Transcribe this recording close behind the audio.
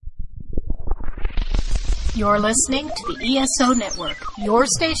You're listening to the ESO Network, your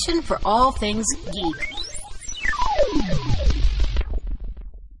station for all things geek.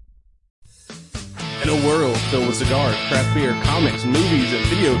 In a world filled with cigars, craft beer, comics, movies, and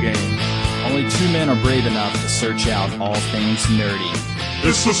video games, only two men are brave enough to search out all things nerdy.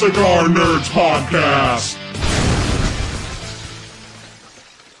 It's the Cigar Nerds Podcast!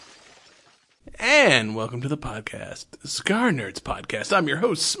 And welcome to the podcast, the Cigar Nerds Podcast. I'm your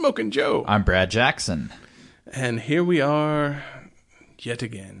host, Smokin' Joe. I'm Brad Jackson. And here we are yet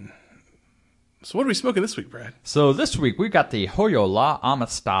again. So what are we smoking this week, Brad? So this week we got the Hoyo La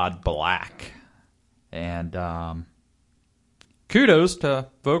Amistad Black. And kudos to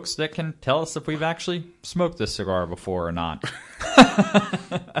folks that can tell us if we've actually smoked this cigar before or not.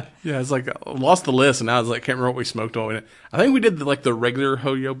 Yeah, it's like I lost the list, and now I was like, can't remember what we smoked on. I think we did the regular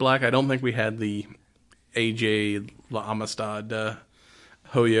Hoyo Black. I don't think we had the AJ La Amistad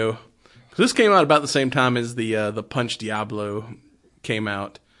Hoyo. Because this came out about the same time as the Punch Diablo came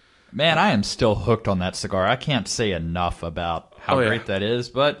out. Man, I am still hooked on that cigar. I can't say enough about how great that is,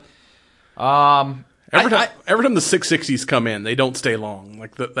 but every time the 660s come in, they don't stay long.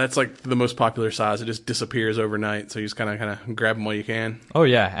 Like that's like the most popular size. It just disappears overnight. So you just kind of grab them while you can. Oh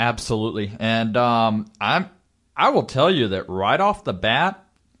yeah, absolutely. And I will tell you that right off the bat,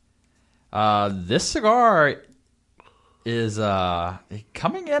 this cigar is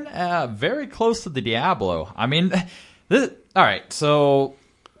coming in very close to the Diablo. I mean, all right. So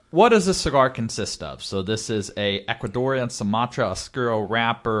what does this cigar consist of? So this is a Ecuadorian Sumatra Oscuro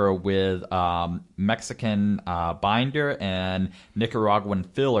wrapper with Mexican binder and Nicaraguan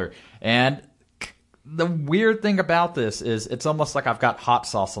filler. And the weird thing about this is it's almost like I've got hot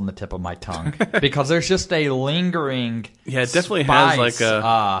sauce on the tip of my tongue because there's just a lingering it definitely spice. has like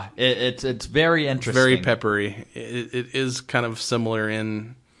a it's very interesting. Very peppery. It is kind of similar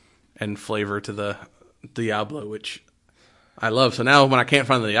in flavor to the Diablo, which I love. So now when I can't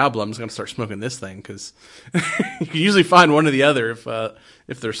find the Diablo, I'm just going to start smoking this thing because you can usually find one or the other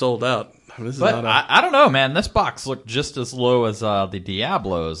if they're sold out. I mean, I don't know, man. This box looked just as low as the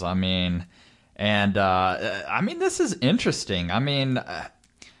Diablos. I mean, and this is interesting. I mean,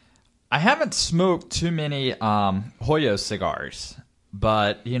 I haven't smoked too many Hoyo cigars,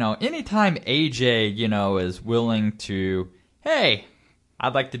 but anytime AJ is willing to, hey,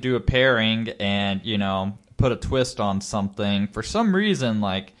 I'd like to do a pairing and put a twist on something for some reason,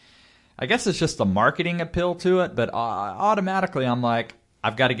 like I guess it's just the marketing appeal to it, but automatically I'm like,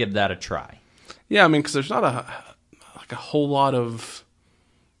 I've got to give that a try. Yeah, I mean, because there's not a whole lot of.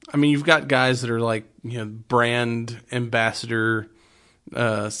 I mean, you've got guys that are like brand ambassador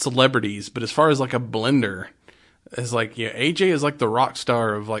celebrities, but as far as like a blender, it's like AJ is like the rock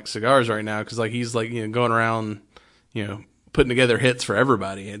star of like cigars right now because like he's like going around putting together hits for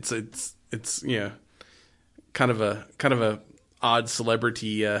everybody. It's kind of a odd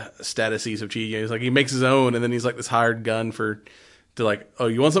celebrity status he's achieved. He's like he makes his own, and then he's like this hired gun to like, oh,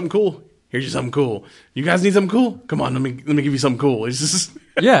 you want something cool? Here's you something cool. You guys need something cool? Come on, let me give you something cool. He's just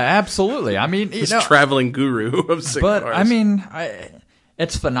yeah, absolutely. I mean, this traveling guru of cigars. But I mean,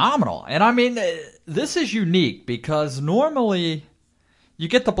 it's phenomenal, and I mean, this is unique because normally you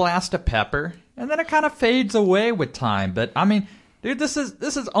get the blast of pepper, and then it kind of fades away with time. But I mean, dude, this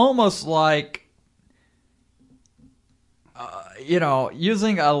is almost like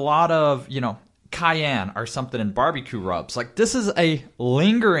using a lot of, cayenne or something in barbecue rubs. Like, this is a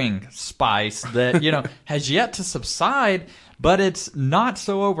lingering spice that, has yet to subside, but it's not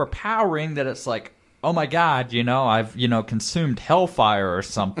so overpowering that it's like, oh my God, I've, consumed hellfire or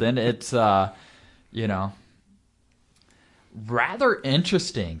something. It's, rather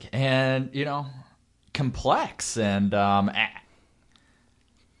interesting and, complex. And,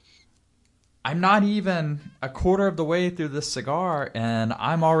 I'm not even a quarter of the way through this cigar, and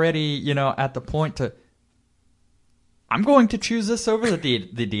I'm already, at the point I'm going to choose this over the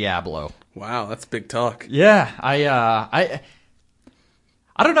Diablo. Wow, that's big talk. Yeah, I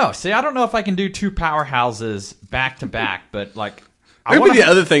don't know. See, I don't know if I can do two powerhouses back to back, but like, maybe the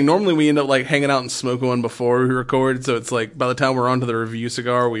other thing. Normally, we end up like hanging out and smoking one before we record, so it's like by the time we're on to the review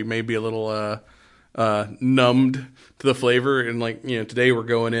cigar, we may be a little numbed to the flavor, and like today we're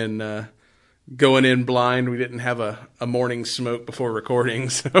going in blind. We didn't have a morning smoke before recording,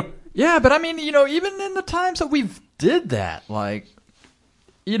 so yeah. But I mean, even in the times that we've did that, like,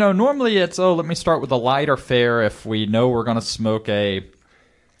 normally it's let me start with a lighter fare if we know we're going to smoke a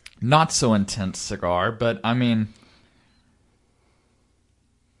not so intense cigar. But I mean,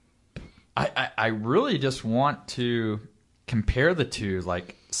 I really just want to compare the two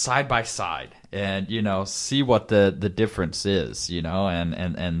like side by side and, see what the difference is,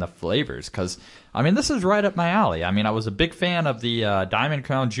 and the flavors. Because, this is right up my alley. I was a big fan of the Diamond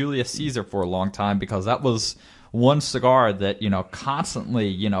Crown Julius Caesar for a long time because that was one cigar that,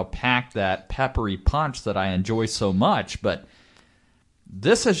 constantly, packed that peppery punch that I enjoy so much. But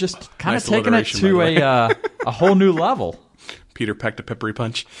this has just kind of taken it to a whole new level. Peter packed a peppery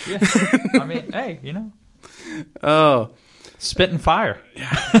punch. Yeah. Hey, Oh. Spitting fire.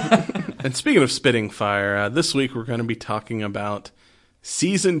 Yeah. And speaking of spitting fire, this week we're going to be talking about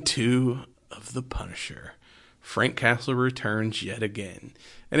Season 2 of The Punisher. Frank Castle returns yet again.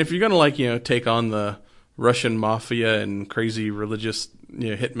 And if you're going to, take on the Russian mafia and crazy religious,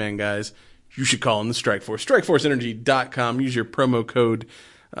 hitman guys, you should call in the Strike Force. StrikeForceEnergy.com. Use your promo code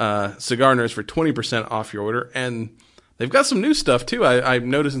Cigar Nerds for 20% off your order. And they've got some new stuff, too. I've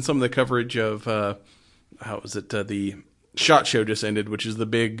noticed in some of the coverage of, the SHOT Show just ended, which is the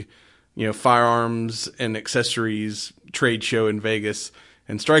big, firearms and accessories trade show in Vegas.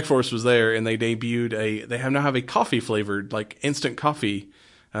 And Strikeforce was there, and they debuted they now have a coffee flavored, like instant coffee,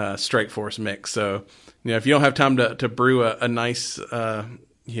 Strikeforce mix. So, if you don't have time to brew a nice,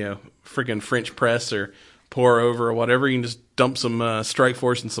 freaking French press or pour over or whatever, you can just dump some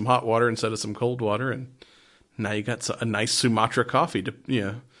Strikeforce in some hot water instead of some cold water, and now you got a nice Sumatra coffee.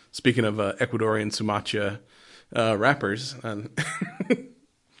 Speaking of Ecuadorian Sumatra wrappers.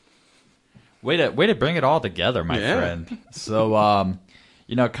 Way to bring it all together, my friend. So,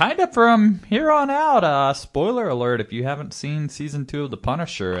 kind of from here on out, spoiler alert if you haven't seen Season 2 of The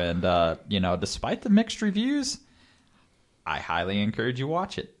Punisher, and, despite the mixed reviews, I highly encourage you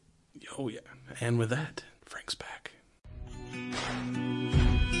watch it. Oh, yeah. And with that, Frank's back.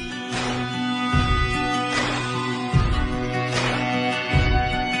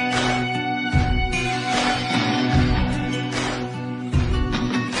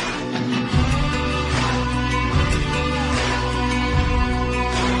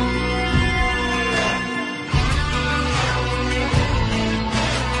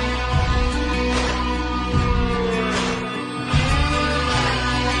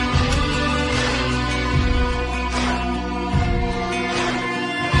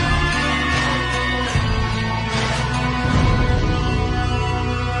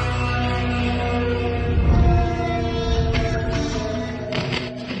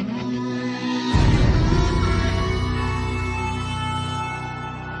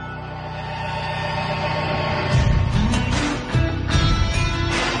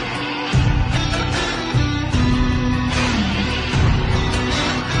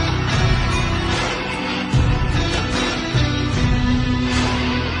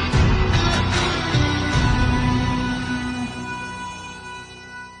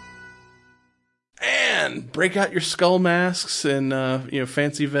 Break out your skull masks and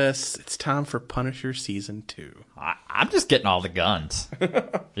fancy vests. It's time for Punisher Season 2. I'm just getting all the guns.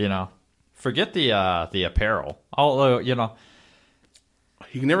 Forget the apparel. Although you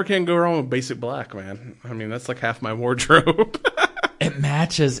never can go wrong with basic black, man. That's like half my wardrobe. It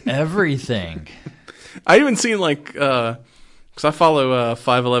matches everything. I even seen because I follow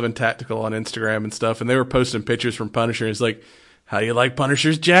 511 Tactical on Instagram and stuff, and they were posting pictures from Punisher. It's like, how do you like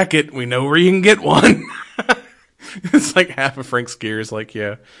Punisher's jacket? We know where you can get one. It's like half of Frank's gear is like,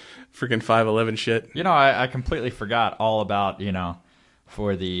 freaking 511 shit. I completely forgot all about,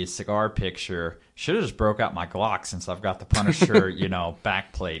 for the cigar picture. Should have just broke out my Glock since I've got the Punisher,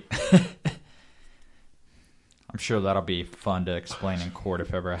 backplate. I'm sure that'll be fun to explain in court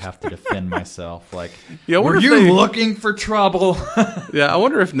if ever I have to defend myself. Like, were you looking for trouble? Yeah, I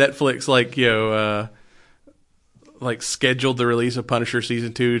wonder if Netflix, scheduled the release of Punisher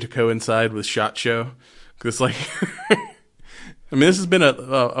Season 2 to coincide with SHOT Show. Because, this has been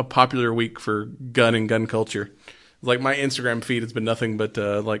a popular week for gun and gun culture. Like, my Instagram feed has been nothing but,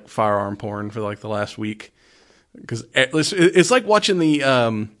 firearm porn for, the last week. Because it's like watching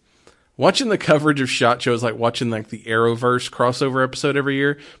the coverage of SHOT Show is like watching, the Arrowverse crossover episode every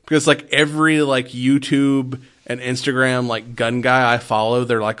year. Because, every, YouTube and Instagram, gun guy I follow,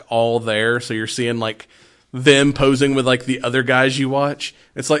 they're, all there. So you're seeing, them posing with the other guys you watch.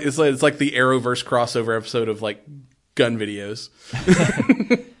 It's like the Arrowverse crossover episode of gun videos.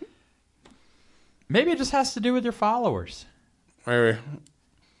 Maybe it just has to do with your followers. I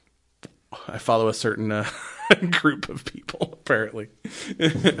follow a certain group of people, apparently.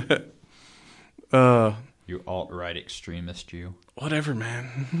 You alt-right extremist, you. Whatever,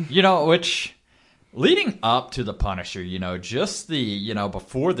 man. Which leading up to the Punisher, just the,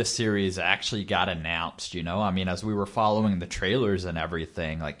 before the series actually got announced, as we were following the trailers and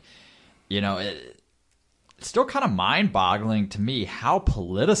everything, it's still kind of mind-boggling to me how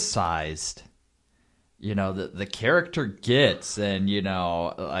politicized the character gets, and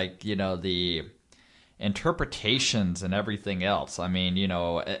the interpretations and everything else. I mean,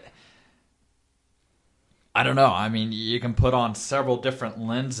 I don't know. I mean, you can put on several different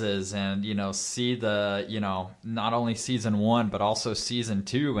lenses and, see the, not only season 1, but also season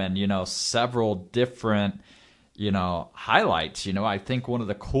 2 and, several different, highlights. I think one of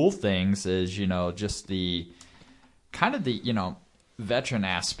the cool things is, just the kind of the, veteran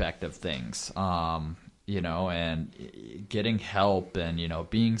aspect of things, and getting help and,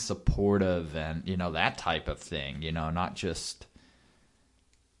 being supportive and, that type of thing, not just...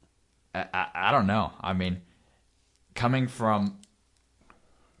 I don't know. I mean, coming from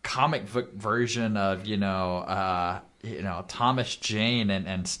comic book version of, Thomas Jane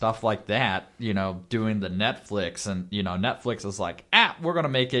and stuff like that, doing the Netflix, and, Netflix is like, we're going to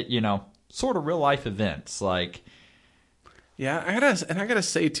make it, sort of real life events. Like, yeah, I gotta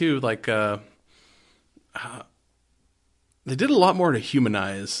say too, like, they did a lot more to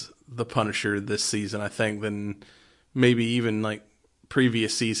humanize the Punisher this season, I think, than maybe even like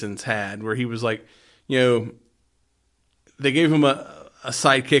previous seasons had, where he was like, they gave him a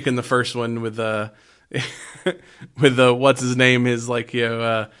sidekick in the first one with with what's his name, his like,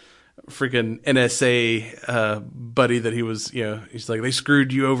 freaking NSA buddy that he was, he's like, they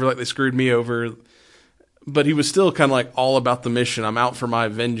screwed you over like they screwed me over, but he was still kind of like all about the mission. I'm out for my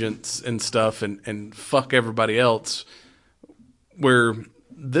vengeance and stuff, and fuck everybody else. Where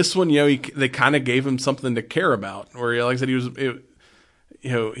this one, they kind of gave him something to care about, where like I said, he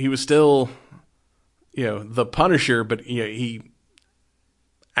was still, the Punisher, but he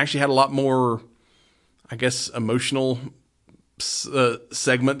actually had a lot more, I guess, emotional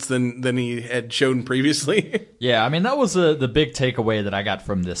segments than he had shown previously. Yeah, I mean, that was the big takeaway that I got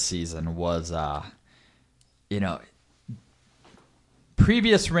from this season was,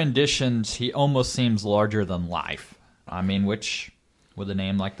 previous renditions, he almost seems larger than life. I mean, which, with a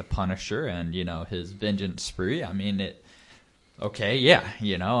name like the Punisher and, his vengeance spree, I mean, okay, yeah,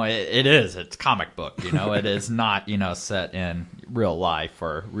 it is. It's comic book, it is not, set in real life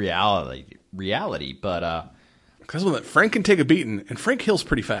or reality, but because when Frank can take a beating, and Frank heals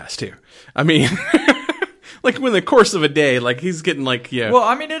pretty fast too. I mean, like in the course of a day, like he's getting like, Well,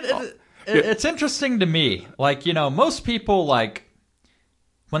 I mean, it's interesting to me. Like, most people, like,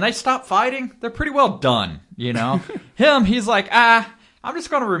 when they stop fighting, they're pretty well done, Him, he's like, I'm just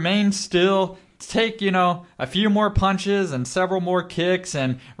going to remain still, take, a few more punches and several more kicks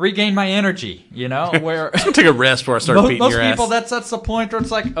and regain my energy, where... I'm take a rest before I start beating your ass. Most people, that's the point where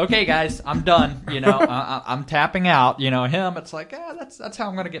it's like, okay, guys, I'm done, I'm tapping out, Him, it's like, that's how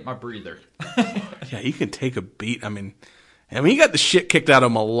I'm going to get my breather. Yeah, he can take a beat. I mean, he got the shit kicked out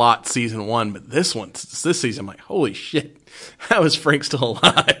of him a lot season 1, but this season, I'm like, holy shit, how is Frank still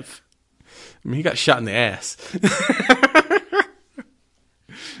alive? I mean, he got shot in the ass.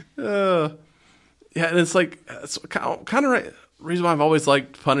 Yeah, and it's like, it's kind of reason why I've always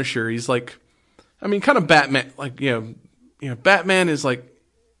liked Punisher. He's like, I mean, kind of Batman. Like, Batman is like,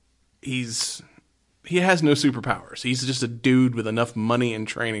 he has no superpowers. He's just a dude with enough money and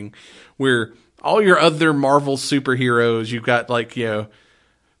training. Where all your other Marvel superheroes, you've got like,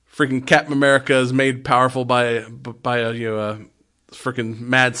 freaking Captain America is made powerful by a freaking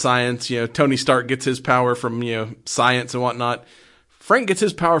mad science. Tony Stark gets his power from science and whatnot. Frank gets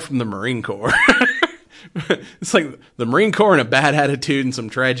his power from the Marine Corps. It's like the Marine Corps and a bad attitude and some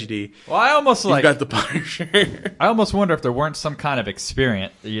tragedy. Well, I almost You've got the Punisher. I almost wonder if there weren't some kind of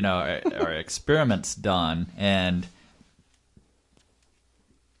experience, or experiments done, and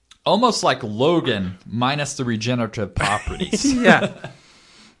almost like Logan minus the regenerative properties. Yeah.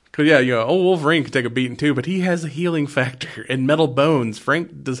 Because, Wolverine can take a beating too, but he has a healing factor and metal bones.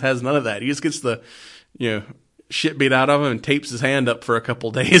 Frank has none of that. He just gets the, shit beat out of him and tapes his hand up for a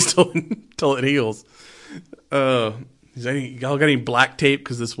couple days till it heals. Y'all got any black tape?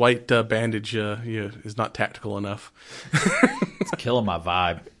 Because this white bandage is not tactical enough. It's killing my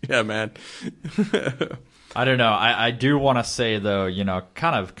vibe. Yeah, man. I don't know. I do want to say, though,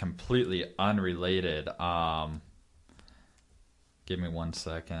 kind of completely unrelated. Give me 1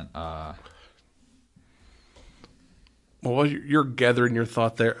 second. Well, you're gathering your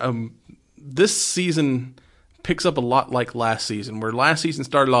thought there. This season picks up a lot like last season, where last season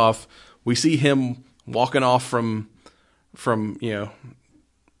started off, we see him walking off from the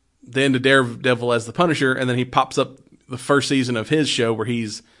end of Daredevil as the Punisher, and then he pops up the first season of his show where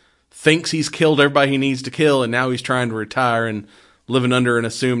thinks he's killed everybody he needs to kill, and now he's trying to retire and living under an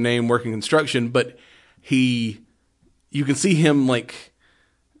assumed name, working construction, but you can see him like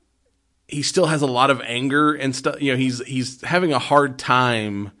he still has a lot of anger and stuff. He's having a hard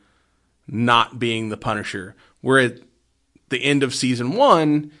time not being the Punisher. Where at the end of season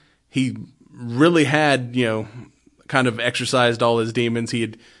 1, he really had, kind of exercised all his demons. He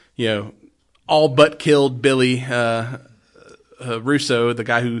had, all but killed Billy Russo, the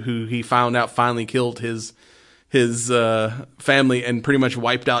guy who he found out finally killed his family and pretty much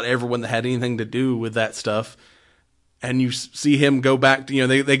wiped out everyone that had anything to do with that stuff. And you see him go back to,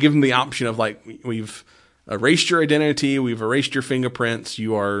 they give him the option of like, we've erased your identity, we've erased your fingerprints,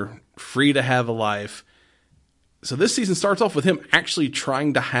 you are free to have a life. So this season starts off with him actually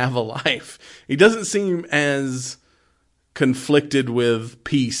trying to have a life. He doesn't seem as conflicted with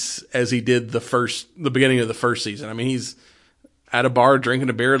peace as he did the beginning of the first season. I mean, he's at a bar drinking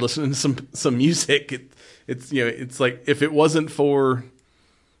a beer, listening to some music. It's like if it wasn't for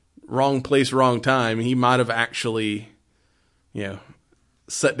wrong place, wrong time, he might have actually,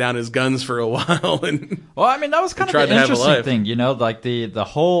 set down his guns for a while. And well, I mean, that was kind of the interesting thing, like the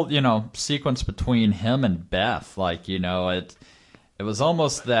whole, sequence between him and Beth. Like, it was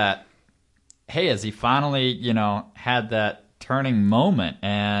almost that, hey, as he finally, had that turning moment.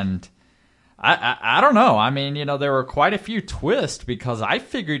 And I don't know. I mean, there were quite a few twists because I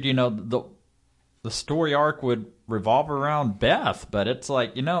figured, the story arc would revolve around Beth, but it's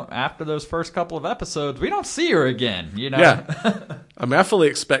like, after those first couple of episodes, we don't see her again, Yeah. I mean, I fully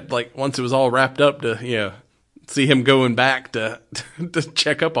expect, like, once it was all wrapped up to, see him going back to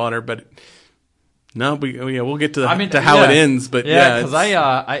check up on her, but no, we'll get to how it ends, but because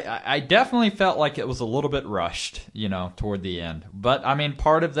I definitely felt like it was a little bit rushed, toward the end. But, I mean,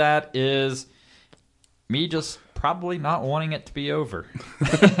 part of that is me just probably not wanting it to be over.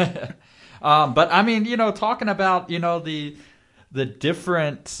 But I mean, talking about, the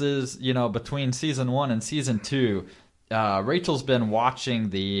differences, between season 1 and season 2, Rachel's been watching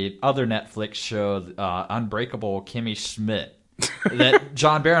the other Netflix show, Unbreakable Kimmy Schmidt, that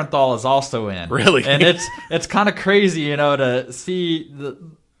John Barenthal is also in. Really? And it's kind of crazy, to see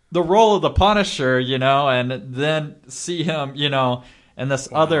the role of the Punisher, and then see him, in this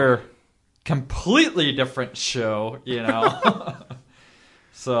other completely different show,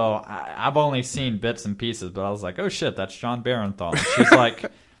 So I've only seen bits and pieces, but I was like, oh shit, that's John Barenthal. And she's like,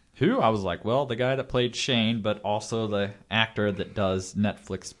 who? I was like, well, the guy that played Shane, but also the actor that does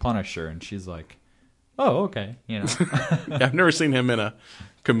Netflix Punisher. And she's like, oh, okay. Yeah, I've never seen him in a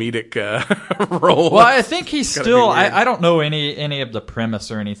comedic role. Well, I think he's still, I don't know any of the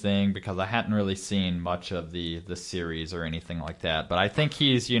premise or anything because I hadn't really seen much of the series or anything like that. But I think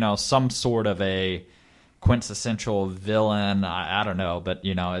he's, some sort of a quintessential villain. I don't know, but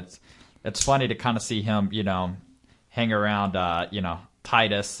it's funny to kind of see him hang around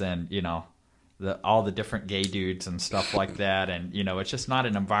Titus and all the different gay dudes and stuff like that, and it's just not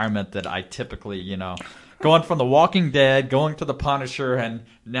an environment that I typically going from The Walking Dead, going to The Punisher, and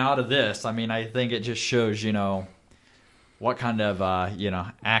now to this. I mean, I think it just shows what kind of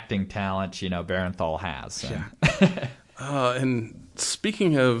acting talent Barenthal has. And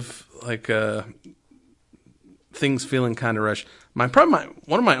speaking of like things feeling kind of rushed. One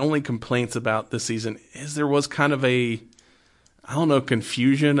of my only complaints about this season is there was kind of a,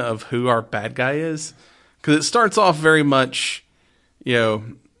 confusion of who our bad guy is. Because it starts off very much,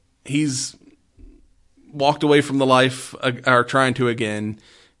 he's walked away from the life, or trying to again.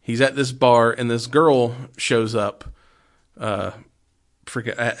 He's at this bar, and this girl shows up. Rachel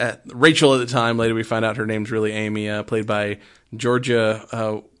at the time. Later we find out her name's really Amy, played by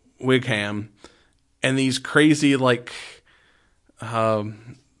Georgia Wigham. And these crazy, like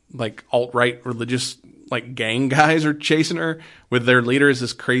alt-right religious, like, gang guys are chasing her with their leader is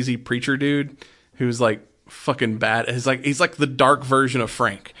this crazy preacher dude who's, like, fucking bad. He's like the dark version of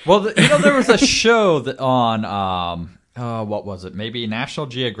Frank. Well, there was a show that on, what was it? Maybe National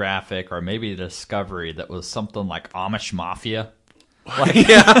Geographic or maybe Discovery that was something like Amish Mafia. Like,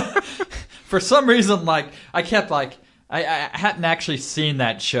 yeah. For some reason, like, I kept, like, I hadn't actually seen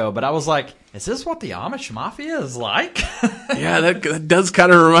that show, but I was like, is this what the Amish Mafia is like? Yeah, that does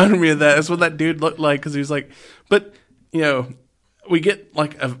kind of remind me of that. That's what that dude looked like, because he was like, but, we get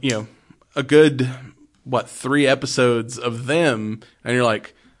like a good, 3 episodes of them, and you're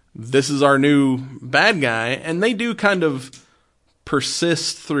like, this is our new bad guy, and they do kind of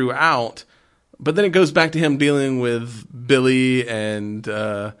persist throughout, but then it goes back to him dealing with Billy and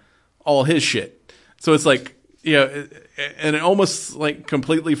all his shit. So it's like, and it almost like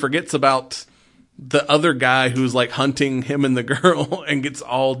completely forgets about the other guy who's like hunting him and the girl and gets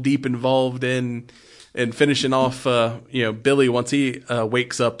all deep involved in and finishing off, Billy once he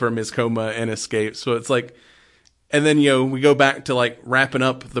wakes up from his coma and escapes. So it's like, and then, we go back to like wrapping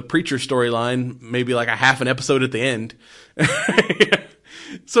up the preacher storyline, maybe like a half an episode at the end.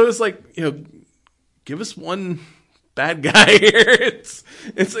 So it's like, give us one bad guy here.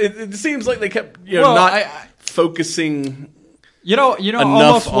 It seems like they kept not focusing.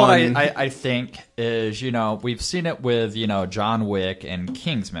 Almost what on... I think is, we've seen it with, John Wick and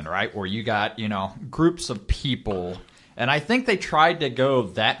Kingsman, right? Where you got, groups of people. And I think they tried to go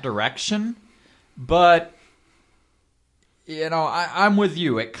that direction. But, I'm with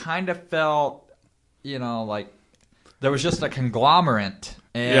you. It kind of felt, like there was just a conglomerate.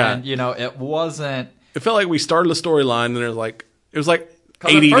 And, it wasn't... It felt like we started a storyline and it was like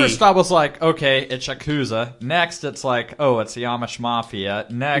At first I was like, okay, it's Yakuza. Next it's like, oh, it's the Amish Mafia.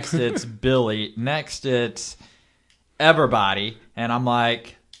 Next it's Billy. Next it's everybody. And I'm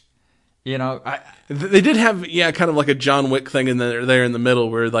like, they did have kind of like a John Wick thing in there in the middle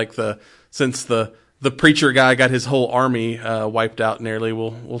where like since the preacher guy got his whole army wiped out nearly.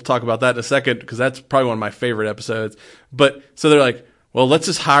 We'll talk about that in a second because that's probably one of my favorite episodes. But so they're like, well, let's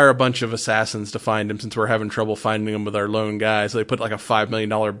just hire a bunch of assassins to find him since we're having trouble finding him with our lone guy. So they put like a $5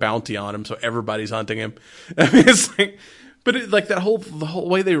 million bounty on him, so everybody's hunting him. I mean, it's like, but the whole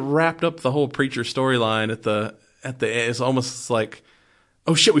way they wrapped up the whole preacher storyline at the end, it's almost like,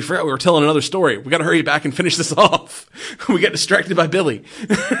 oh shit, we forgot we were telling another story. We got to hurry back and finish this off. We got distracted by Billy.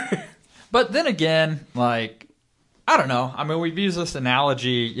 But then again, like, I don't know. I mean, we've used this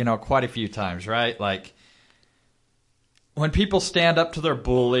analogy, quite a few times, right? Like, when people stand up to their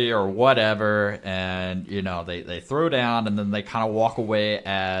bully or whatever and, they throw down and then they kind of walk away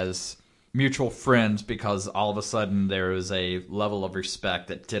as mutual friends because all of a sudden there is a level of respect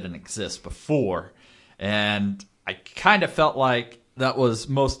that didn't exist before. And I kind of felt like that was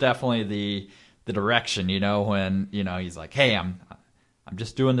most definitely the direction, when, he's like, hey, I'm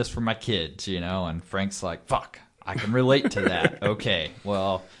just doing this for my kids, and Frank's like, fuck, I can relate to that. Okay,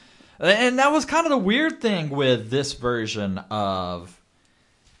 well... And that was kind of the weird thing with this version of,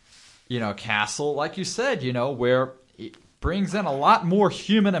 Castle, like you said, where it brings in a lot more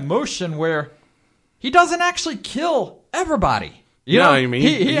human emotion where he doesn't actually kill everybody. I mean,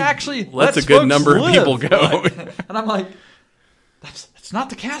 he actually lets a good number of people go. And I'm like, that's not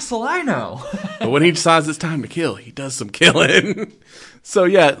the Castle I know. But when he decides it's time to kill, he does some killing. So,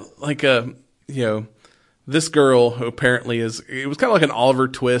 yeah, like, this girl who apparently it was kind of like an Oliver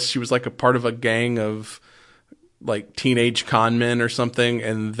Twist. She was like a part of a gang of like teenage con men or something.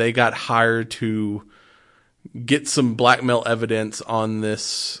 And they got hired to get some blackmail evidence on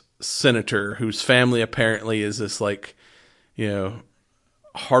this senator whose family apparently is this like,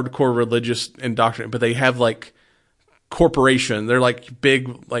 hardcore religious indoctrination, but they have like corporation. They're like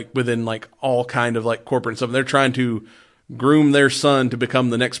big, like within like all kind of like corporate stuff. And they're trying to groom their son to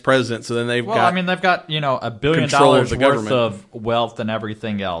become the next president. So then they've got $1 billion worth of wealth and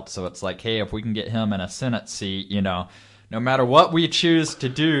everything else. So it's like, hey, if we can get him in a Senate seat, no matter what we choose to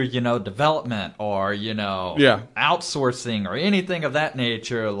do, development or, outsourcing or anything of that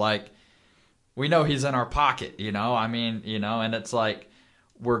nature, like we know he's in our pocket, and it's like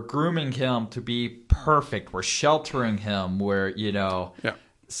we're grooming him to be perfect. We're sheltering him. We're,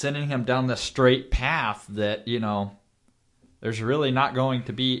 sending him down the straight path that, there's really not going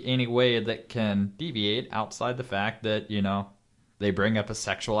to be any way that can deviate outside the fact that, they bring up a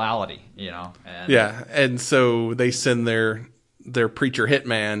sexuality, And, and so they send their preacher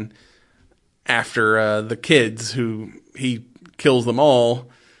hitman after the kids who he kills them all.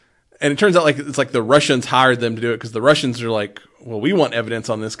 And it turns out like it's like the Russians hired them to do it because the Russians are like, well, we want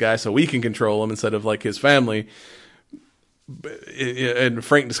evidence on this guy so we can control him instead of like his family. And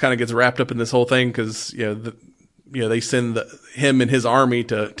Frank just kind of gets wrapped up in this whole thing because, they send him and his army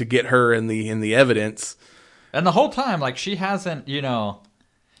to get her in the evidence. And the whole time, like, she hasn't,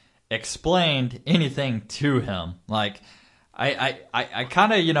 explained anything to him. Like, I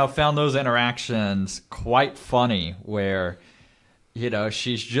kind of, found those interactions quite funny where,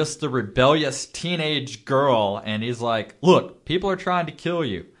 she's just the rebellious teenage girl and he's like, look, people are trying to kill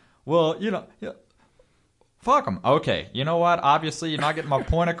you. Well, fuck them. Okay, you know what? Obviously, you're not getting my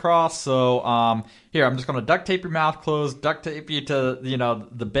point across. So, here, I'm just going to duct tape your mouth closed, duct tape you to,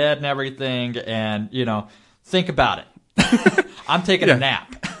 the bed and everything, and, think about it. I'm taking a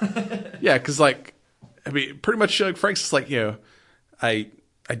nap. Yeah, because, like, I mean, pretty much Frank's just like, I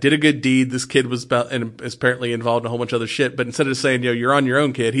did a good deed. This kid was and is apparently involved in a whole bunch of other shit. But instead of saying, you're on your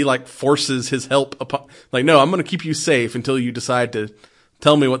own, kid, he, like, forces his help upon, like, no, I'm going to keep you safe until you decide to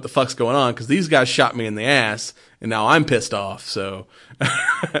tell me what the fuck's going on, because these guys shot me in the ass, and now I'm pissed off, so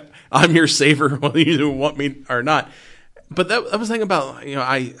I'm your saver whether you want me or not. But that was the thing about,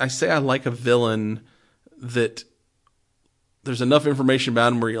 I say I like a villain that there's enough information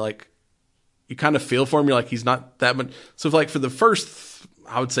about him where you're like, you kind of feel for him, you're like, he's not that much. So if, like, for the first,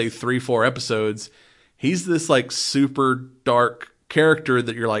 I would say 3-4 episodes, he's this like super dark character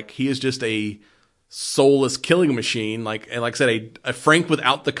that you're like, he is just a soulless killing machine, and like I said, a Frank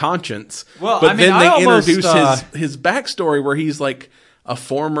without the conscience. Well, but I mean, then they almost, introduce his backstory where he's like a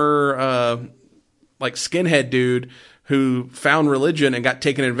former like skinhead dude who found religion and got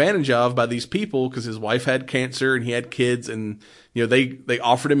taken advantage of by these people because his wife had cancer and he had kids, and they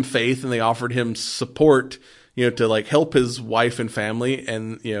offered him faith and they offered him support, to like help his wife and family,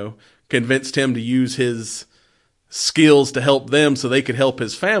 and convinced him to use his skills to help them so they could help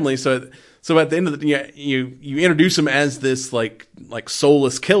his family. So at the end of the you introduce him as this like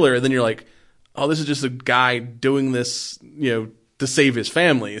soulless killer, and then you're like, oh, this is just a guy doing this to save his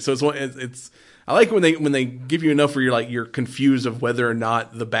family. So it's I like when they give you enough where you're confused of whether or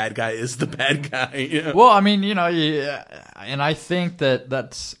not the bad guy is the bad guy. Well, I mean, and I think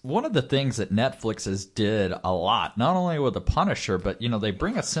that's one of the things that Netflix has did a lot, not only with The Punisher, but they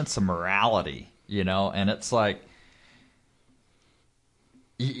bring a sense of morality, and it's like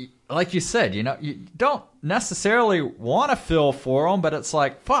you said, you don't necessarily want to feel for them, but it's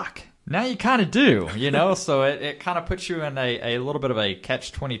like, fuck, now you kind of do, so it kind of puts you in a little bit of a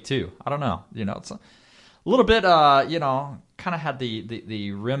catch-22. I don't know, it's a little bit, kind of had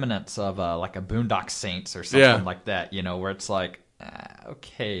the remnants of like a Boondock Saints or something like that, where it's like,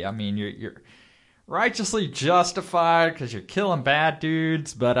 okay, I mean, you're righteously justified because you're killing bad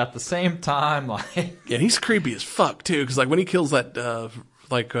dudes, but at the same time, like... Yeah, he's creepy as fuck, too, because like when he kills that...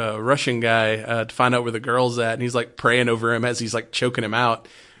 Russian guy to find out where the girl's at, and he's like praying over him as he's like choking him out.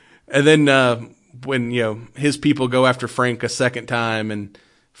 And then when his people go after Frank a second time, and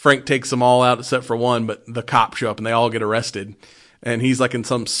Frank takes them all out except for one, but the cops show up and they all get arrested. And he's like in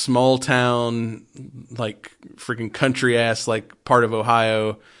some small town, like freaking country ass like part of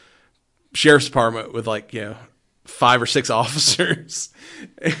Ohio sheriff's department with like 5 or 6 officers,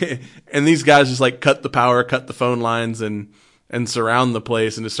 and these guys just like cut the power, cut the phone lines, and surround the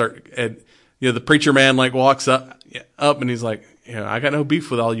place, and just start. And the preacher man like walks up, and he's like, I got no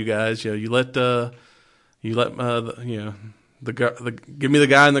beef with all you guys. You let give me the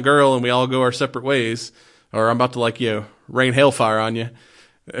guy and the girl, and we all go our separate ways, or I'm about to rain hellfire on you.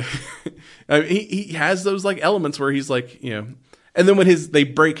 I mean, he has those like elements where he's like, and then when they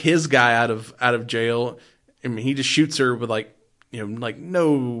break his guy out of jail, I mean, he just shoots her with like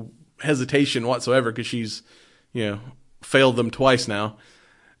no hesitation whatsoever because she's failed them twice now.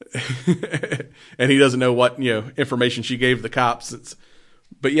 And he doesn't know what information she gave the cops.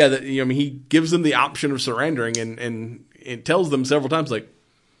 But yeah, he gives them the option of surrendering, and it tells them several times like,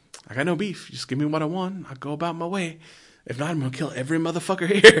 I got no beef, just give me what I want, I'll go about my way. If not, I'm gonna kill every motherfucker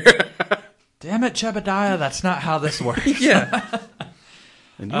here. Damn it, Jebediah, that's not how this works. Yeah.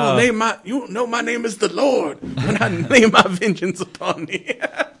 And you know my name is the Lord, when I name my vengeance upon thee.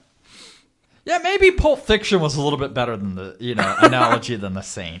 Yeah, maybe Pulp Fiction was a little bit better than the analogy than the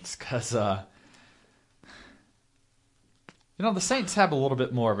Saints, because the Saints have a little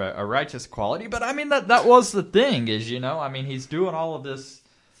bit more of a righteous quality. But I mean that was the thing is I mean he's doing all of this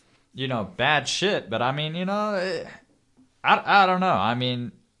bad shit, but I mean I don't know. I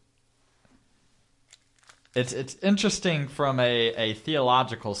mean it's interesting from a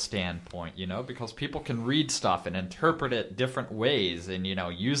theological standpoint, because people can read stuff and interpret it different ways, and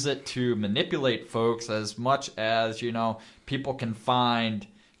use it to manipulate folks as much as people can find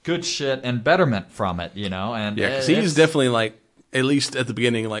good shit and betterment from it, and yeah, because he's definitely like, at least at the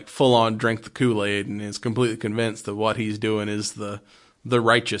beginning, like full on drank the Kool-Aid and is completely convinced that what he's doing is the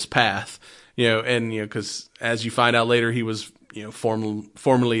righteous path, and because as you find out later, he was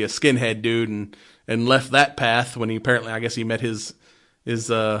formerly a skinhead dude and left that path when he apparently, I guess, he met his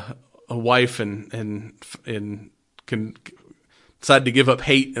a wife and can decided to give up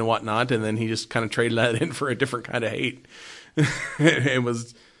hate and whatnot, and then he just kind of traded that in for a different kind of hate. It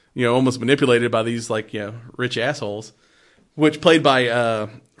was almost manipulated by these like rich assholes, which played by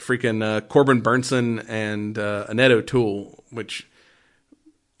freaking Corbin Burnson and Annette O'Toole, which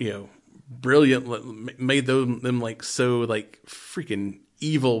brilliant, made them like so like freaking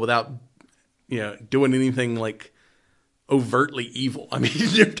evil without doing anything like overtly evil. I mean,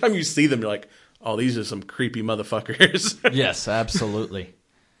 every time you see them, you're like, oh, these are some creepy motherfuckers. Yes, absolutely.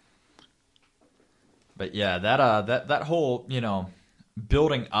 But yeah, that whole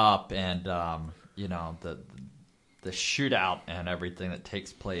building up and the shootout and everything that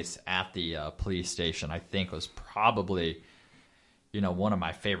takes place at the police station, I think was probably one of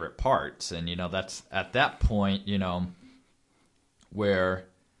my favorite parts. And that's at that point where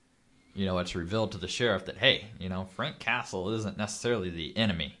it's revealed to the sheriff that, hey, Frank Castle isn't necessarily the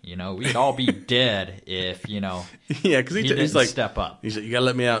enemy. We'd all be dead if, yeah, because he's like, step up. He's like, you gotta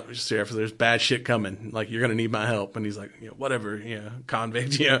let me out, sheriff. There's bad shit coming. Like, you're gonna need my help. And he's like, whatever,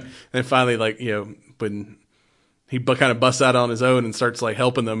 convict, And finally, like, when he kind of busts out on his own and starts like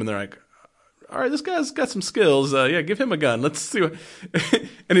helping them, and they're like, all right, this guy's got some skills. Yeah, give him a gun. Let's see what.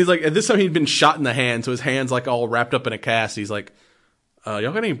 And he's like, at this time he'd been shot in the hand, so his hand's like all wrapped up in a cast. He's like, y'all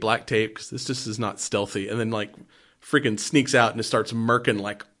got any black tape? Because this just is not stealthy. And then like freaking sneaks out and just starts murking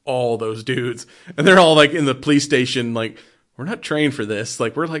like all those dudes. And they're all like in the police station, like, we're not trained for this.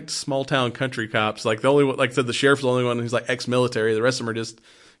 Like, we're like small town country cops. Like, the only one, like I said, the sheriff's the only one who's like ex-military. The rest of them are just,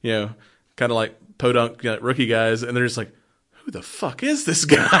 kind of like podunk rookie guys. And they're just like, who the fuck is this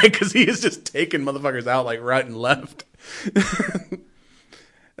guy? Because he is just taking motherfuckers out like right and left.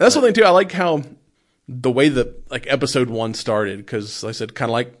 That's one thing too. I like how the way that like episode 1 started, because like I said,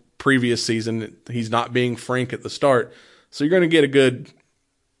 kind of like previous season, he's not being Frank at the start, so you're going to get a good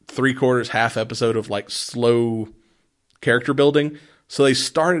 3/4 half episode of like slow character building. So they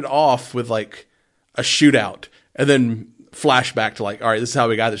started off with like a shootout, and then flashback to like, all right, this is how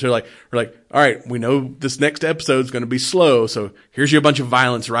we got this. We're like, all right, we know this next episode is going to be slow, so here's you a bunch of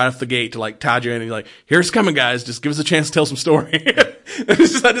violence right off the gate to like tide you in. And you're like, here's coming, guys. Just give us a chance to tell some story. I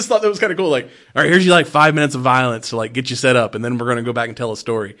just thought that was kind of cool. Like, all right, here's you like 5 minutes of violence to like get you set up, and then we're going to go back and tell a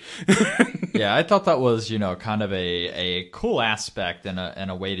story. Yeah, I thought that was kind of a cool aspect and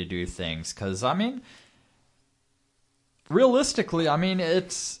a way to do things, because I mean, realistically, I mean,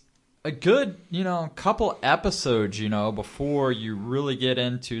 it's a good, couple episodes, before you really get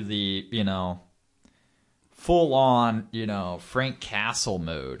into the, full on, Frank Castle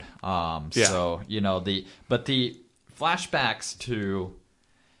mode. Yeah. So, the flashbacks to,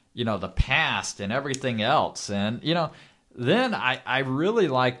 the past and everything else. And, then I really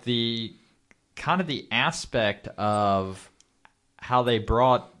like the kind of the aspect of how they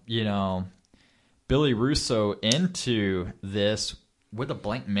brought, Billy Russo into this with a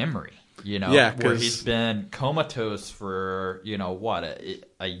blank memory, where he's been comatose for,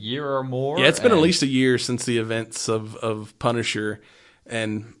 a year or more. Yeah, it's been at least a year since the events of Punisher.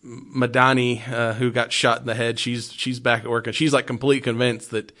 And Madani, who got shot in the head, she's back at work, and she's like completely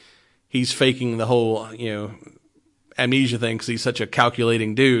convinced that he's faking the whole, amnesia thing because he's such a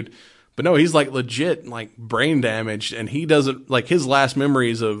calculating dude. But no, he's like legit like brain damaged, and he doesn't, like, his last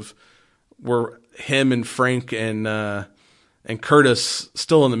memories were him and Frank and Curtis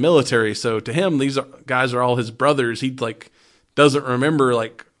still in the military. So to him, these guys are all his brothers. He like doesn't remember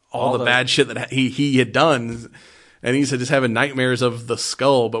like all the bad shit that he had done. And he's just having nightmares of the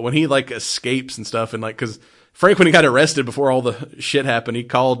skull. But when he like escapes and stuff, and like, cause Frank, when he got arrested before all the shit happened, he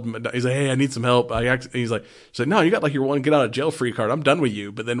called, he's like, hey, I need some help. He's like, no, you got like your one get out of jail free card. I'm done with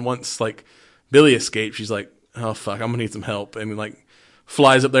you. But then once like Billy escapes, she's like, oh fuck, I'm gonna need some help. And like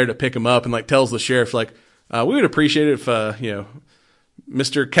flies up there to pick him up, and like tells the sheriff like, we would appreciate it if,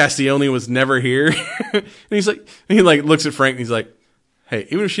 Mr. Castiglione was never here. And he's like, and he like looks at Frank and he's like, hey,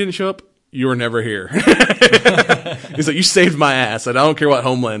 even if she didn't show up, you were never here. He's like, you saved my ass. And I don't care what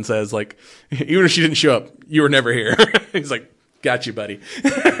Homeland says. Like, even if she didn't show up, you were never here. He's like, got you, buddy.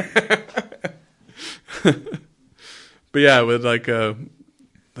 But yeah, with like,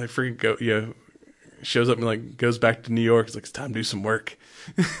 freaking shows up and like goes back to New York. It's like, it's time to do some work.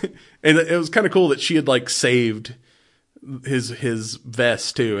 And it was kind of cool that she had like saved his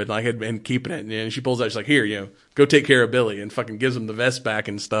vest too, and like had been keeping it. And she pulls out, she's like, here, go take care of Billy, and fucking gives him the vest back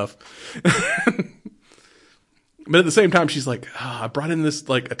and stuff. But at the same time, she's like, I brought in this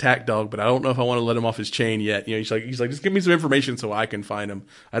like attack dog, but I don't know if I want to let him off his chain yet. He's like, just give me some information so I can find him.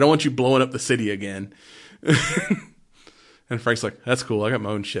 I don't want you blowing up the city again. And Frank's like, that's cool. I got my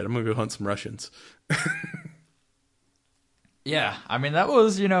own shit. I'm gonna go hunt some Russians. Yeah, I mean, that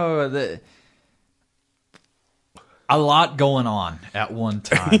was, a lot going on at one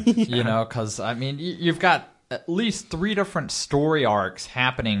time, Yeah. because, I mean, you've got at least 3 different story arcs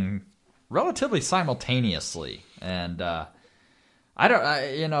happening relatively simultaneously. And the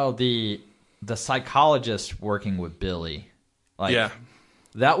psychologist working with Billy, like, yeah.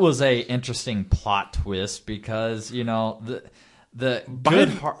 That was a interesting plot twist because, the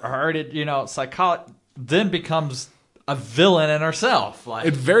good-hearted, psychologist then becomes a villain in herself. Like,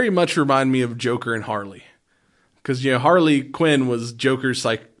 it very much reminded me of Joker and Harley. Because, Harley Quinn was Joker's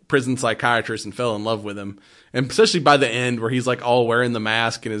prison psychiatrist and fell in love with him. And especially by the end where he's like all wearing the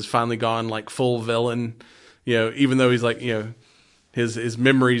mask and has finally gone like full villain, even though he's like, his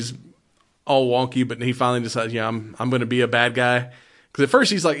memory's all wonky, but he finally decides, I'm going to be a bad guy. Because at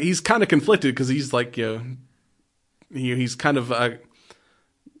first he's kind of conflicted because he's like, he's kind of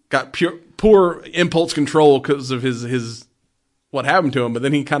got poor impulse control because of his what happened to him, but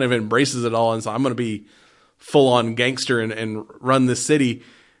then he kind of embraces it all and so I'm going to be full on gangster and run this city.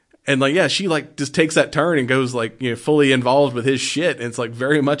 And like, yeah, she like just takes that turn and goes like, fully involved with his shit. And it's like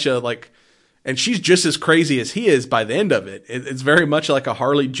very much a like, and she's just as crazy as he is by the end of it. It's very much like a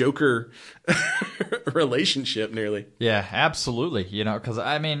Harley Joker relationship nearly. Yeah, absolutely. Because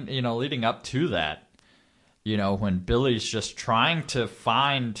I mean, leading up to that, when Billy's just trying to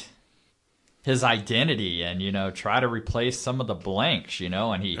find his identity and, try to replace some of the blanks,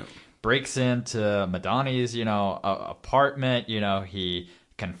 and he breaks into Madani's, apartment, he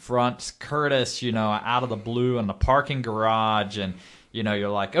confronts Curtis, out of the blue in the parking garage, and you're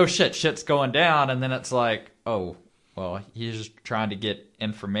like, oh shit's going down, and then it's like, oh, well, he's just trying to get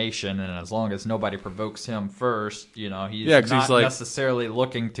information, and as long as nobody provokes him first, he's not necessarily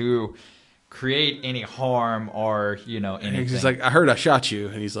looking to create any harm or anything. He's like, I heard I shot you,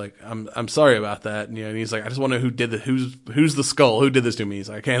 and he's like, I'm sorry about that, and he's like, I just want to know who did who's the skull, who did this to me. He's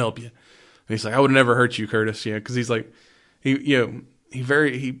like, I can't help you, and he's like, I would have never hurt you, Curtis, because he's like, he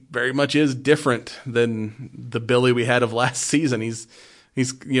very much is different than the Billy we had of last season. He's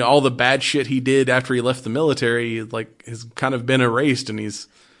all the bad shit he did after he left the military like has kind of been erased, and he's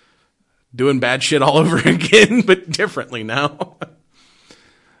doing bad shit all over again, but differently now.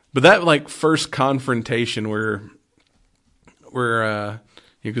 But that like first confrontation where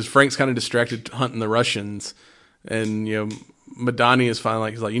because Frank's kind of distracted hunting the Russians, and Madani is finally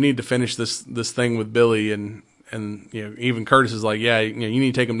like, he's like, you need to finish this thing with Billy, and even Curtis is like, yeah, you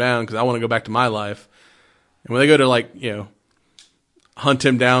need to take him down because I want to go back to my life. And when they go to like, hunt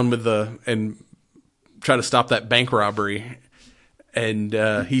him down and try to stop that bank robbery, and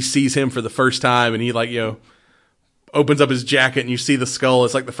he sees him for the first time, and he like, opens up his jacket and you see the skull.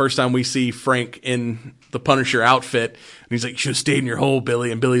 It's like the first time we see Frank in the Punisher outfit, and he's like, you should have stayed in your hole,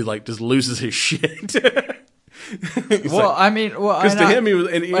 Billy. And Billy like just loses his shit. Well, like, I mean, because to him he was,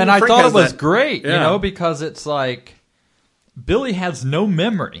 and I thought it was great, because it's like Billy has no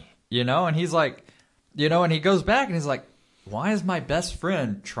memory, and he's like, and he goes back and he's like, why is my best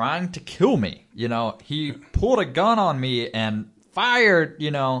friend trying to kill me? He pulled a gun on me and fired, he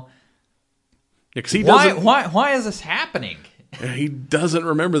why is this happening? He doesn't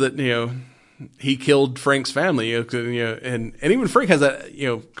remember that, he killed Frank's family, and even Frank has that,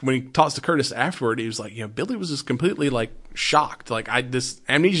 when he talks to Curtis afterward, he was like, Billy was just completely like shocked. Like this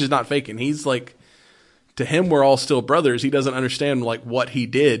amnesia's not faking. He's like, to him, we're all still brothers. He doesn't understand like what he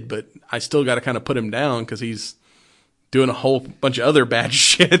did, but I still got to kind of put him down because he's doing a whole bunch of other bad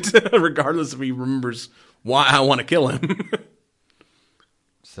shit, regardless if he remembers why I want to kill him.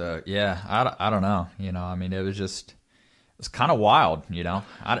 So yeah, I don't know. I mean, it was kind of wild.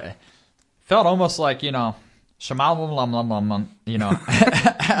 I felt almost like Shamalum,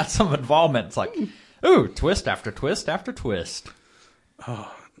 had some involvement. It's like, ooh, twist after twist after twist.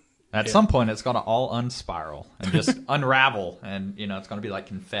 Oh, at some point, it's gonna all unspiral and just unravel, and it's gonna be like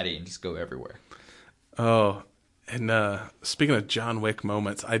confetti and just go everywhere. Oh, and speaking of John Wick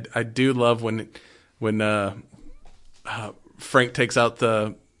moments, I do love when Frank takes out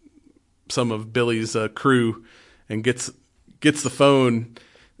some of Billy's crew and gets the phone.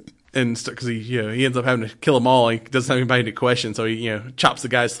 And because he ends up having to kill them all, he doesn't have anybody to question, so he chops the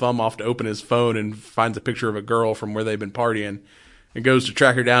guy's thumb off to open his phone and finds a picture of a girl from where they've been partying, and goes to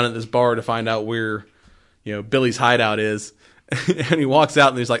track her down at this bar to find out where Billy's hideout is. And he walks out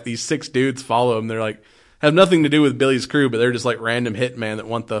and there's like these 6 dudes follow him. They're like have nothing to do with Billy's crew, but they're just like random hitmen that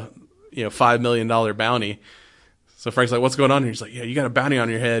want the $5 million bounty. So Frank's like, what's going on here? He's like, yeah, you got a bounty on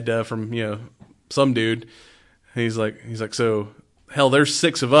your head from some dude. And he's like, so. Hell, there's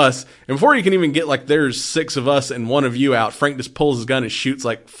 6 of us. And before you can even get like, there's 6 of us and 1 of you out, Frank just pulls his gun and shoots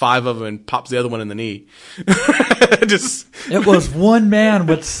like 5 of them and pops the other one in the knee. It was one man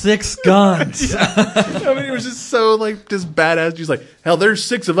with 6 guns. Yeah. I mean, it was just so like, just badass. He's like, hell, there's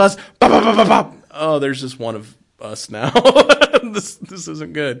 6 of us. Bop, bop, bop, bop, bop. Oh, there's just 1 of us now. This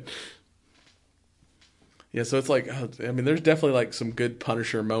isn't good. Yeah, so it's like, I mean, there's definitely like some good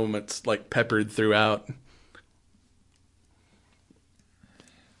Punisher moments like peppered throughout.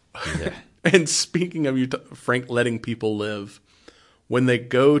 Yeah. And speaking of Frank letting people live, when they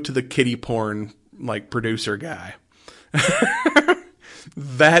go to the kiddie porn like producer guy,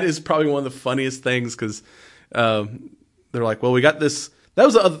 that is probably one of the funniest things because they're like, well, we got this. That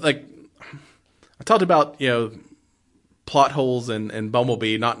was like I talked about plot holes and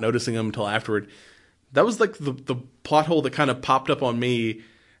Bumblebee not noticing them until afterward. That was like the plot hole that kind of popped up on me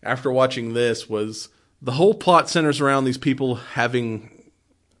after watching this. Was the whole plot centers around these people having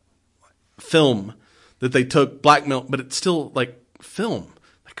film that they took blackmail, but it's still like film.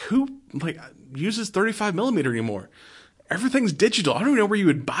 Like, who uses 35 millimeter anymore? Everything's digital. I don't even know where you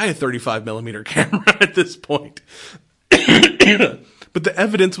would buy a 35 millimeter camera at this point. But the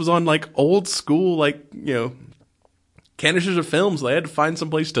evidence was on like old school, like, you know, canisters of films. They had to find some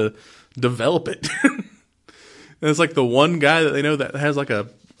place to develop it. And it's like the one guy that they know that has like a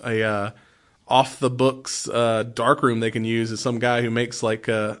off the books dark room they can use is some guy who makes like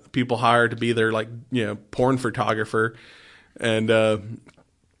people hire to be their like, you know, porn photographer. And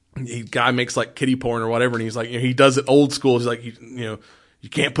guy makes like kiddie porn or whatever, and he's like, you know, he does it old school. He's like, you know, you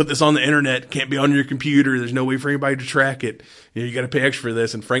can't put this on the internet, can't be on your computer. There's no way for anybody to track it. You know, you got to pay extra for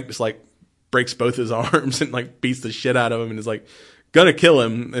this. And Frank just like breaks both his arms and like beats the shit out of him and is like gonna kill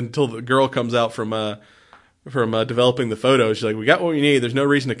him until the girl comes out from developing the photo. She's like, we got what we need. There's no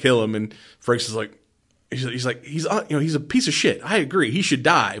reason to kill him. And Frank's is like, he's like, you know, he's a piece of shit. I agree. He should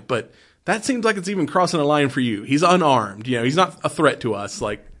die. But that seems like it's even crossing a line for you. He's unarmed. You know, he's not a threat to us.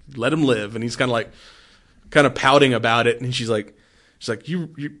 Like, let him live. And he's kind of pouting about it. And she's like,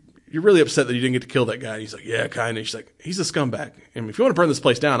 you're really upset that you didn't get to kill that guy. And he's like, yeah, kind of. She's like, he's a scumbag. And if you want to burn this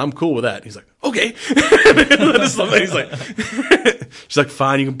place down, I'm cool with that. And he's like, okay. He's like, she's like,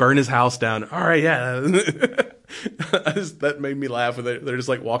 fine, you can burn his house down. All right, yeah. That made me laugh. And they're just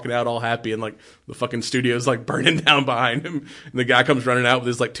like walking out all happy, and like the fucking studio's like burning down behind him. And the guy comes running out with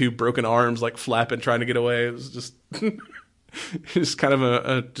his like two broken arms, like flapping, trying to get away. It was just, just kind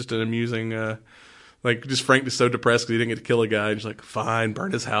of just an amusing, like, just Frank is so depressed because he didn't get to kill a guy. And he's like, fine,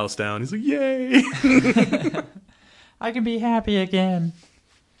 burn his house down. He's like, yay. I can be happy again.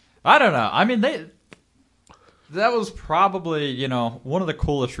 I don't know. I mean, that was probably, you know, one of the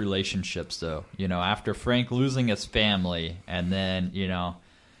coolest relationships, though. You know, after Frank losing his family, and then, you know,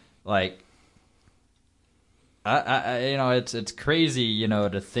 like, I you know, it's crazy, you know,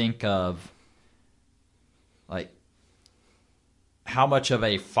 to think of, like, how much of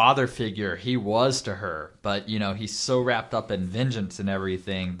a father figure he was to her. But, you know, he's so wrapped up in vengeance and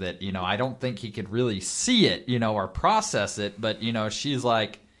everything that, you know, I don't think he could really see it, you know, or process it. But, you know, she's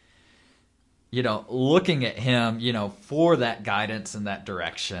like, you know, looking at him, you know, for that guidance and that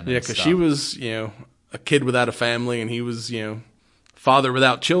direction. Yeah, because she was, you know, a kid without a family, and he was, you know, father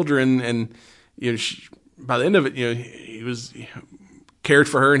without children. And, you know, by the end of it, you know, he was, you know, cared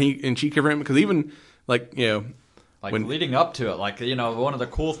for her, and she cared for him. Because even, like, you know, like, leading up to it, like, you know, one of the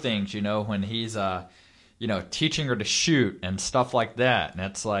cool things, you know, when he's, you know, teaching her to shoot and stuff like that. And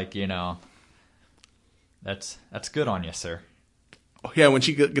it's like, you know, that's good on you, sir. Yeah, when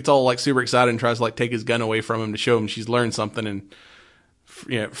she gets all, like, super excited and tries to, like, take his gun away from him to show him she's learned something, and,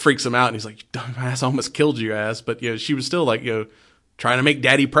 you know, freaks him out. And he's like, dumbass, I almost killed your ass. But, you know, she was still, like, you know, trying to make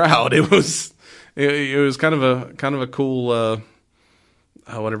daddy proud. It was kind of a cool,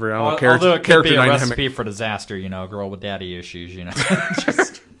 whatever, I don't know, although it could character be a dynamic. recipe for disaster, you know, a girl with daddy issues, you know.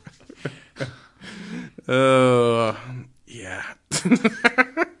 Just... yeah.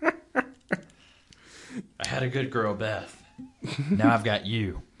 I had a good girl, Beth. Now I've got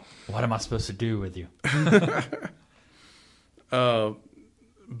you. What am I supposed to do with you?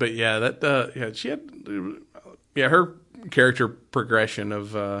 But yeah, that yeah, she had her character progression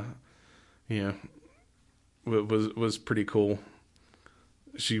of you know, was pretty cool.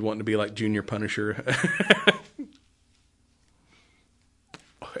 She wanted to be like Junior Punisher.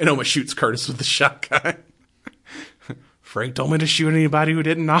 And almost shoots Curtis with the shotgun. Frank told me to shoot anybody who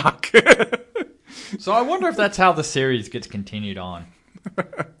didn't knock. So I wonder if that's how the series gets continued on.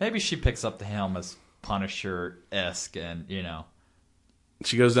 Maybe she picks up the helm as Punisher-esque, and, you know,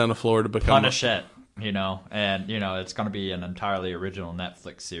 she goes down to Florida to become Punishette, you know, and, you know, it's going to be an entirely original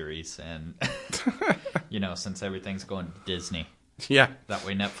Netflix series, and, you know, since everything's going to Disney. Yeah. That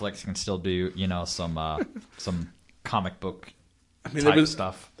way Netflix can still do, you know, some comic book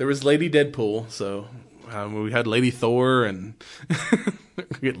stuff. There was Lady Deadpool, so we had Lady Thor, and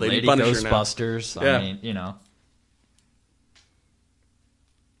we get Lady Punisher Ghostbusters. Now. Yeah. I mean, you know.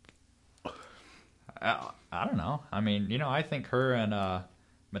 I don't know. I mean, you know, I think her and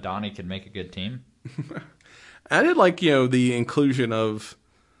Madani could make a good team. I did like, you know, the inclusion of,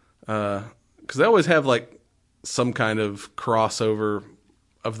 because they always have like some kind of crossover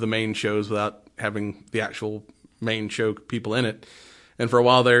of the main shows without having the actual main show people in it. And for a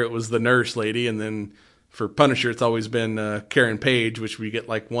while there, it was the nurse lady, and then for Punisher, it's always been Karen Page, which we get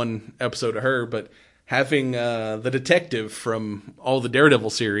like one episode of her. But having the detective from all the Daredevil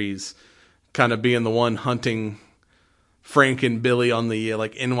series kind of being the one hunting Frank and Billy on the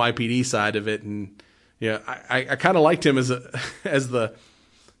like NYPD side of it, and yeah, I kind of liked him as the,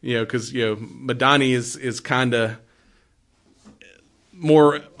 you know, because, you know, Madani is kind of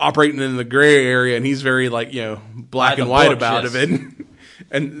more operating in the gray area, and he's very like, you know, black and white about it.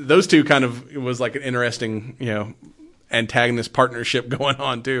 And those two kind of, it was like an interesting, antagonist partnership going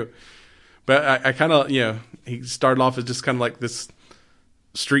on too. But I kind of, he started off as just kind of like this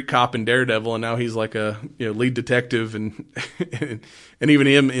street cop and Daredevil, and now he's like a lead detective, and and even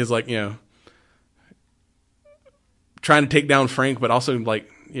him is like trying to take down Frank, but also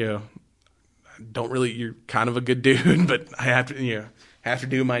like don't really. You're kind of a good dude, but I have to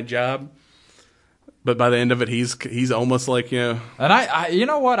do my job. But by the end of it, he's almost like And I you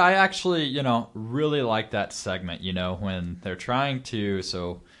know what, I actually really like that segment. When they're trying to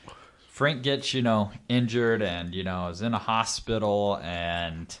Frank gets injured and is in a hospital,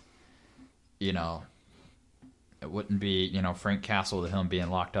 and it wouldn't be Frank Castle with him being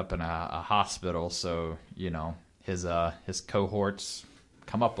locked up in a hospital. So his cohorts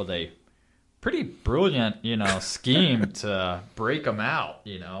come up with a pretty brilliant scheme to break him out.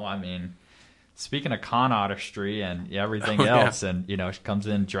 I mean, speaking of con artistry and everything else, and she comes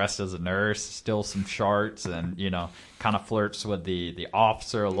in dressed as a nurse, steals some charts, and kind of flirts with the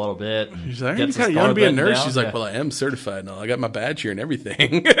officer a little bit. And she's like, "You kind of want to be a nurse?" She's like, "Well, I am certified now. I got my badge here and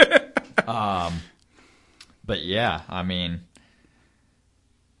everything." But yeah, I mean,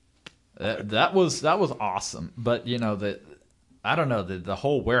 that was awesome. But I don't know, the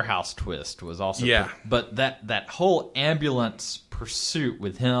whole warehouse twist was also but that whole ambulance pursuit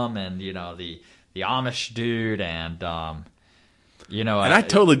with him and the Amish dude and and I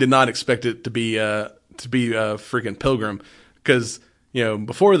totally did not expect it to be freaking Pilgrim, because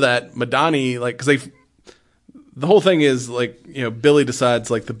before that Madani, like, because the whole thing is like Billy decides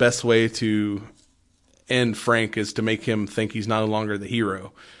like the best way to end Frank is to make him think he's no longer the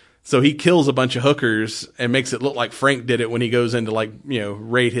hero. So he kills a bunch of hookers and makes it look like Frank did it when he goes in to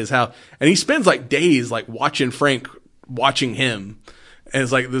raid his house. And he spends like days like watching Frank watching him. And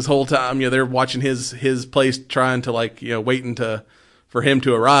it's like this whole time, they're watching his place, trying to waiting for him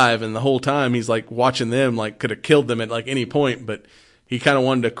to arrive. And the whole time he's like watching them, like could have killed them at like any point, but he kind of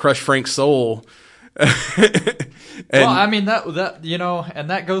wanted to crush Frank's soul. Well, I mean that and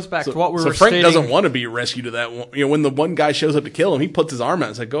that goes back to what we were Frank stating. doesn't want to be rescued to that one. When the one guy shows up to kill him, he puts his arm out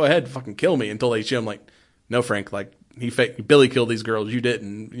and says, "Go ahead, fucking kill me," until they show him like, "No, Frank, like Billy killed these girls, you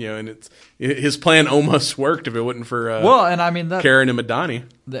didn't." And it's his plan almost worked if it wasn't for and I mean that Karen and Madani.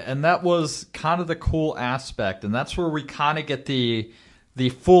 And that was kind of the cool aspect, and that's where we kind of get the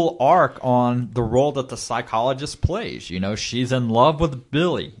full arc on the role that the psychologist plays. She's in love with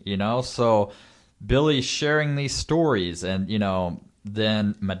Billy, so Billy's sharing these stories, and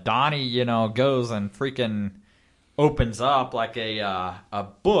then Madani goes and freaking opens up like a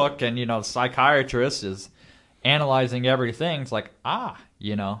book, and the psychiatrist is analyzing everything. It's like,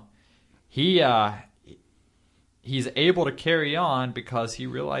 he's able to carry on because he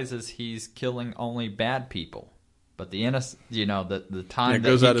realizes he's killing only bad people, but the innocent, the time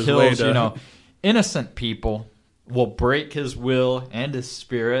that he kills innocent people will break his will and his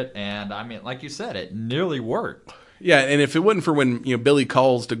spirit. And I mean, like you said, it nearly worked. Yeah, and if it wasn't for when Billy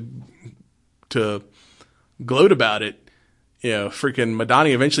calls to gloat about it, freaking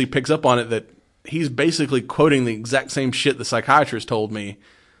Madani eventually picks up on it that he's basically quoting the exact same shit the psychiatrist told me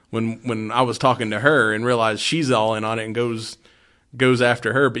when I was talking to her, and realized she's all in on it and goes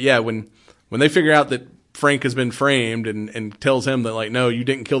after her. But yeah, when they figure out that Frank has been framed and tells him that, like, no, you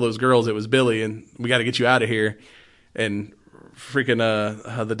didn't kill those girls, it was Billy, and we got to get you out of here. And freaking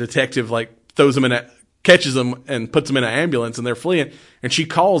the detective like catches them and puts them in an ambulance, and they're fleeing. And she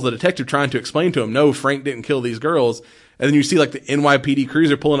calls the detective trying to explain to him, no, Frank didn't kill these girls. And then you see like the NYPD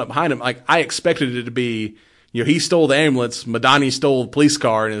cruiser pulling up behind him. Like, I expected it to be, he stole the ambulance, Madani stole the police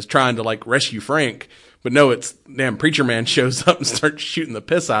car and is trying to like rescue Frank. But no, it's damn Preacher Man shows up and starts shooting the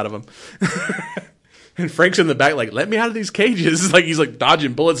piss out of him. And Frank's in the back like, let me out of these cages. It's like he's like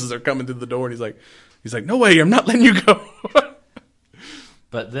dodging bullets as they're coming through the door, and he's like, no way, I'm not letting you go.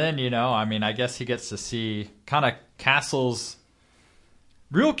 But then, I mean, I guess he gets to see kind of Castle's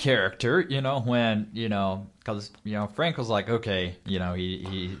real character, when, because, Frank was like, okay,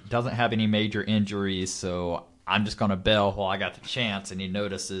 he doesn't have any major injuries, so I'm just going to bail while I got the chance. And he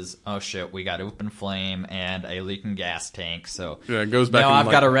notices, oh shit, we got open flame and a leaking gas tank. So yeah, it goes back.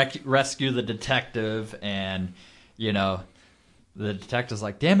 I've got to rescue the detective, and the detective's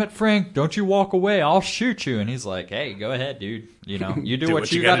like, damn it, Frank, don't you walk away, I'll shoot you. And he's like, hey, go ahead, dude. You do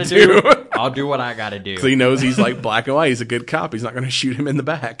what you got to do. I'll do what I got to do. So he knows he's like black and white. He's a good cop. He's not going to shoot him in the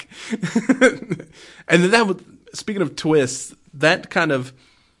back. And then speaking of twists, that kind of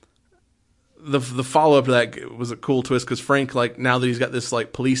the follow up to that was a cool twist, because Frank, like, now that he's got this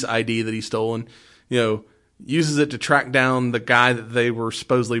like police ID that he's stolen, uses it to track down the guy that they were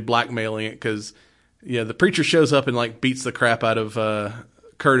supposedly blackmailing it, because the preacher shows up and like beats the crap out of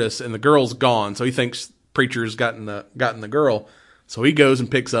Curtis, and the girl's gone. So he thinks Preacher's gotten the girl. So he goes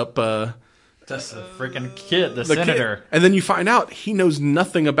and picks up That's the freaking kid, the senator. Kid. And then you find out he knows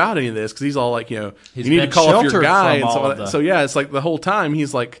nothing about any of this because he's all like, you need to been call off your sheltered guy. from And all of so, the- so yeah, it's like the whole time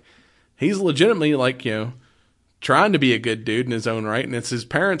he's legitimately like, trying to be a good dude in his own right. And it's his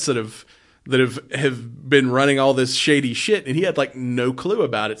parents that have been running all this shady shit. And he had like no clue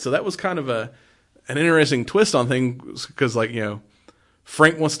about it. So that was kind of an interesting twist on things because like,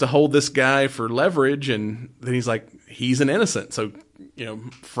 Frank wants to hold this guy for leverage. And then he's like, he's an innocent. So,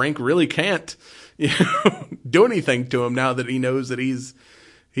 Frank really can't, do anything to him now that he knows that he's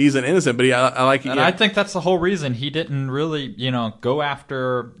an innocent. But I like, and I think that's the whole reason he didn't really, go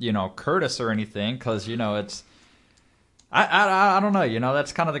after, Curtis or anything. Cause it's, I don't know,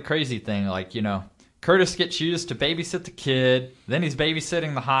 that's kind of the crazy thing. Like, Curtis gets used to babysit the kid. Then he's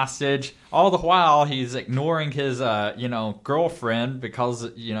babysitting the hostage. All the while he's ignoring his, girlfriend because,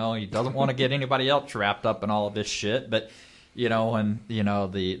 he doesn't want to get anybody else wrapped up in all of this shit. But, when,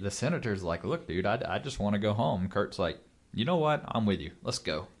 the senator's like, look, dude, I just want to go home. Kurt's like, you know what? I'm with you. Let's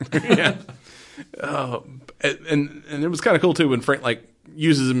go. Yeah. And it was kind of cool too when Frank like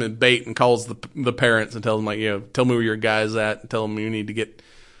uses him as bait and calls the parents and tells them like, tell me where your guy's at and tell them you need to get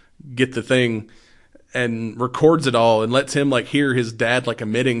the thing, and records it all and lets him like hear his dad like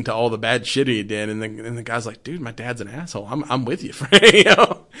admitting to all the bad shit he did, and the guy's like, dude, my dad's an asshole. I'm with you, Frank.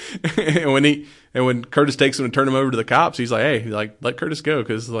 and when Curtis takes him and turn him over to the cops, he's like, hey, like let Curtis go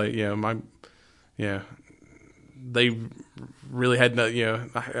because like they really had no,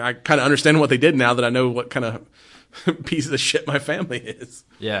 I kind of understand what they did now that I know what kind of piece of shit my family is.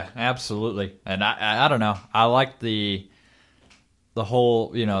 Yeah, absolutely. And I don't know. I like the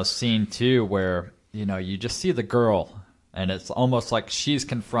whole, scene too where, you just see the girl and it's almost like she's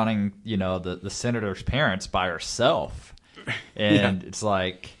confronting, the senator's parents by herself. And It's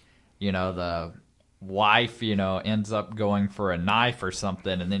like, the wife, ends up going for a knife or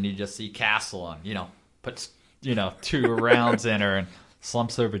something, and then you just see Castle and, puts 2 rounds in her and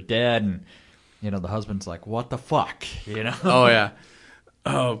slumps over dead, and the husband's like, what the fuck, Oh yeah.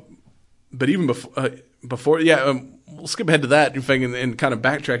 But even before we'll skip ahead to that and kind of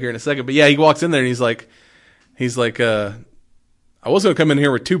backtrack here in a second. But yeah, he walks in there and he's like I was going to come in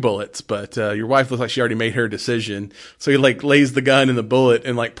here with 2 bullets, but your wife looks like she already made her decision. So he like lays the gun in the bullet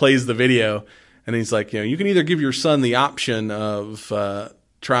and like plays the video, and he's like, you can either give your son the option of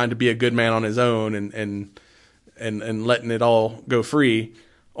trying to be a good man on his own and letting it all go free,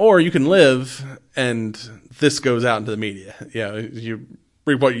 or you can live and this goes out into the media. You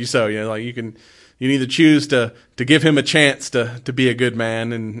reap what you sow. Like you can either choose to give him a chance to be a good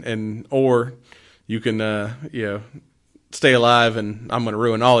man, and or you can stay alive and I'm going to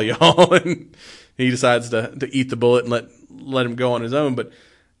ruin all of y'all. And he decides to eat the bullet and let him go on his own. But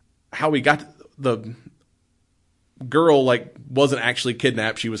how he got the girl like wasn't actually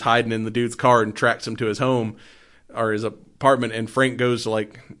kidnapped. She was hiding in the dude's car and tracks him to his home or his apartment, and Frank goes to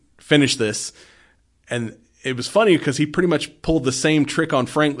like finish this. And it was funny because he pretty much pulled the same trick on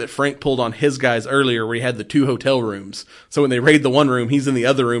Frank that Frank pulled on his guys earlier, where he had the 2 hotel rooms. So when they raid the one room, he's in the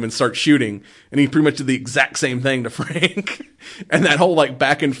other room and starts shooting, and he pretty much did the exact same thing to Frank. And that whole like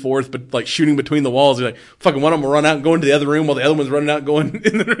back and forth, but like shooting between the walls, you're like, fucking one of them will run out and go into the other room while the other one's running out and going,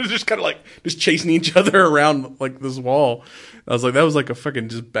 and they're just kind of like just chasing each other around like this wall. I was like, that was like a fucking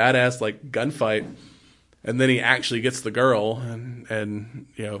just badass like gunfight. And then he actually gets the girl, and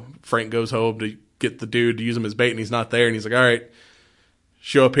Frank goes home to get the dude to use him as bait, and he's not there, and he's like, all right,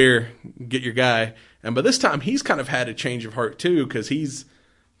 show up here, get your guy. And by this time, he's kind of had a change of heart too, because he's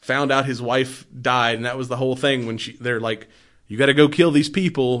found out his wife died, and that was the whole thing when they're like, you got to go kill these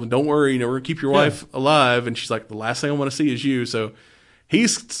people. Don't worry, we're going to keep your wife alive. And she's like, the last thing I want to see is you. So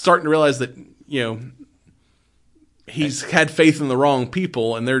he's starting to realize that, he's had faith in the wrong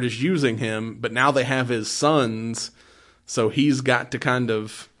people and they're just using him, but now they have his sons. So he's got to kind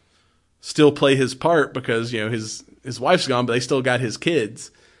of still play his part because, his wife's gone, but they still got his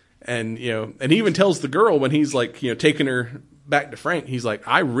kids. And, and he even tells the girl when he's like, taking her back to Frank, he's like,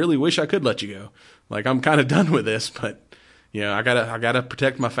 I really wish I could let you go. Like, I'm kind of done with this, but I gotta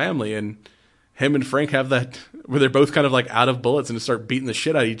protect my family. And him and Frank have that where they're both kind of like out of bullets and just start beating the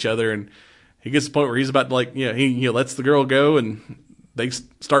shit out of each other. And he gets to the point where he's about to like, he lets the girl go and they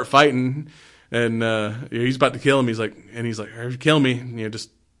start fighting, and he's about to kill him. He's like, if you kill me,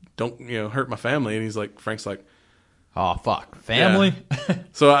 just don't, hurt my family. And Frank's like, oh fuck, family. Yeah.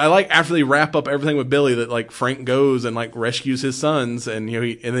 So I like after they wrap up everything with Billy that like Frank goes and like rescues his sons, and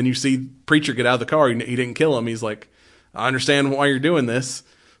and then you see Preacher get out of the car. He didn't kill him. He's like, I understand why you're doing this,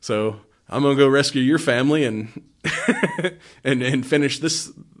 so I'm gonna go rescue your family, and and finish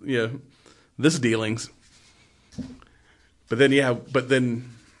this this dealings. But then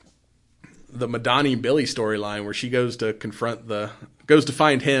the Madani Billy storyline where she goes to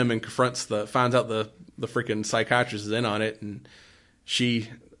find him and finds out the freaking psychiatrist is in on it, and she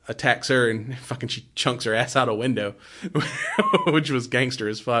attacks her and fucking she chunks her ass out a window, which was gangster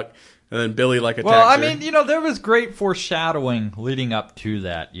as fuck. And then Billy attacks her. Well, I mean, there was great foreshadowing leading up to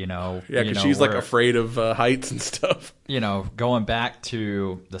that, Yeah, because she's afraid of heights and stuff. Going back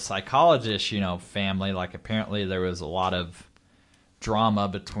to the psychologist, family, apparently there was a lot of drama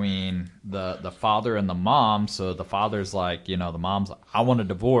between the father and the mom. So the father's the mom's like, I want a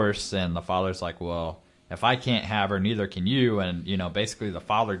divorce. And the father's like, well, if I can't have her, neither can you. And, basically the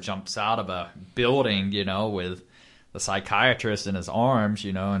father jumps out of a building, with the psychiatrist in his arms,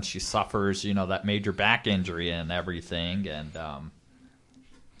 and she suffers, that major back injury and everything. And,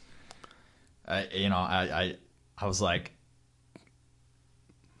 I was like,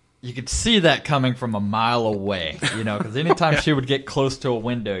 you could see that coming from a mile away, because anytime she would get close to a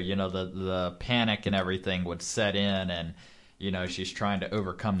window, the panic and everything would set in, and, she's trying to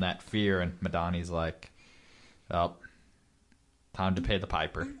overcome that fear. And Madani's like, well, time to pay the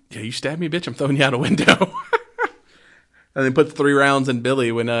piper. Yeah, you stabbed me, bitch. I'm throwing you out a window. And then puts 3 rounds in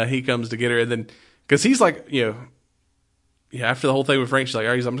Billy when he comes to get her. And then, because he's like, after the whole thing with Frank, she's like,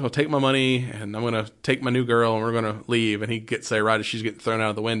 all right, I'm just going to take my money and I'm going to take my new girl and we're going to leave. And he gets there right as she's getting thrown out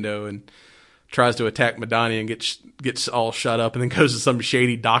of the window and tries to attack Madani and gets all shut up, and then goes to some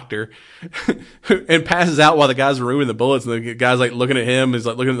shady doctor and passes out while the guy's removing the bullets. And the guy's looking at him, is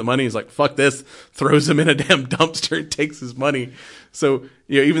looking at the money. He's like, fuck this, throws him in a damn dumpster and takes his money. So,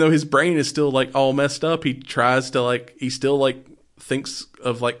 even though his brain is still all messed up, he tries to he still thinks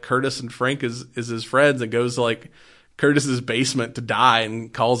of Curtis and Frank as his friends, and goes to Curtis's basement to die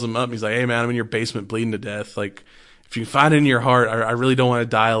and calls him up. And he's like, hey man, I'm in your basement bleeding to death. If you can find it in your heart, I really don't want to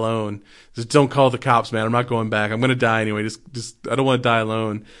die alone. Just don't call the cops, man. I'm not going back. I'm going to die anyway. Just I don't want to die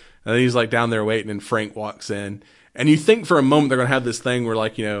alone. And then he's down there waiting, and Frank walks in. And you think for a moment they're going to have this thing where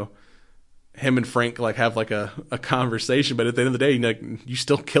him and Frank have a conversation, but at the end of the day, you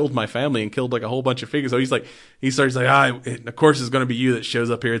still killed my family and killed a whole bunch of figures. So he starts of course it's going to be you that shows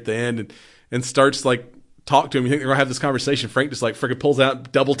up here at the end, and starts talk to him. You think they're gonna have this conversation? Frank just freaking pulls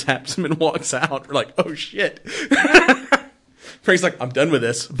out, double taps him, and walks out. We're like, oh shit. Frank's like, I'm done with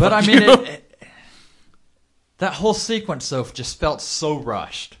this. But I mean, that whole sequence though just felt so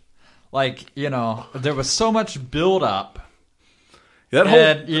rushed. There was so much build up.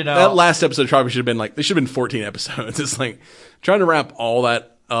 That last episode probably should have been they should have been 14 episodes. It's trying to wrap all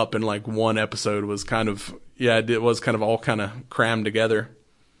that up in one episode was kind of, it was kind of all kind of crammed together.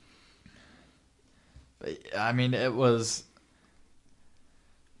 I mean, it was,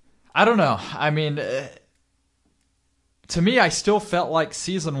 I don't know. I mean, to me, I still felt like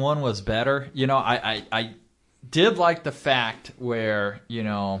season 1 was better. I did like the fact where,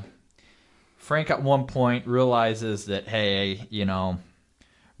 Frank at one point realizes that, hey,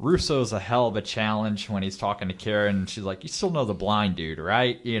 Russo's a hell of a challenge when he's talking to Karen, and she's like, you still know the blind dude,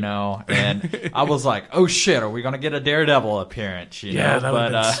 right? And I was like, oh shit, are we going to get a Daredevil appearance? That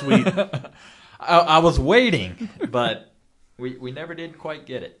would have been sweet. I was waiting, but we never did quite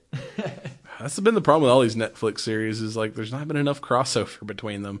get it. That's been the problem with all these Netflix series is there's not been enough crossover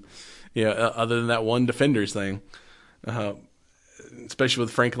between them. Other than that one Defenders thing. Especially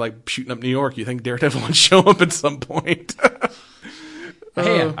with Frank shooting up New York, you think Daredevil would show up at some point.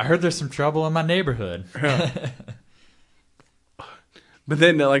 Hey, I heard there's some trouble in my neighborhood. But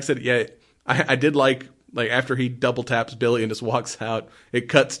then, like I said, I did after he double taps Billy and just walks out, it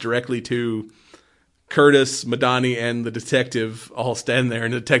cuts directly to Curtis, Madani, and the detective all standing there,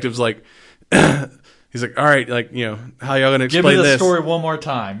 and the detective's he's like, all right, how y'all gonna explain this? Give me the story one more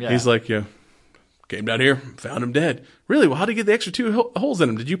time. Yeah. He's like, came down here, found him dead. Really? Well, how'd he get the extra 2 holes in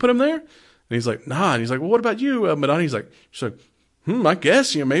him? Did you put him there? And he's like, nah. And he's like, well, what about you, Madani? He's like, I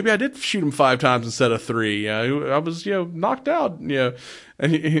guess, maybe I did shoot him 5 times instead of 3. I was, knocked out, And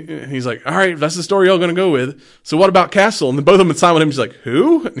he's like, all right, that's the story y'all gonna go with. So what about Castle? And then both of them would sign with him. He's like,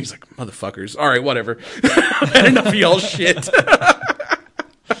 who? And he's like, motherfuckers. All right, whatever. I've had enough of y'all shit.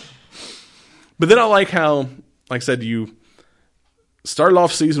 But then I like how, like I said, you started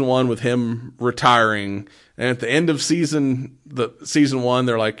off season 1 with him retiring. And at the end of season 1,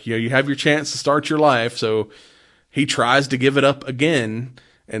 they're like, you have your chance to start your life. So he tries to give it up again.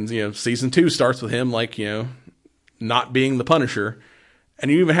 And, season 2 starts with him not being the Punisher. And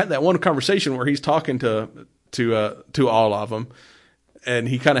you even had that one conversation where he's talking to all of them, and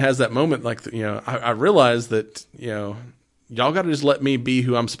he kind of has that moment I realize that y'all got to just let me be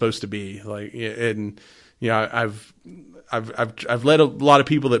who I'm supposed to be, and I've let a lot of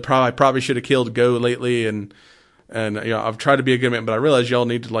people that probably should have killed go lately, and I've tried to be a good man, but I realize y'all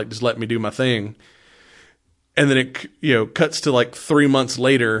need to just let me do my thing. And then it cuts to 3 months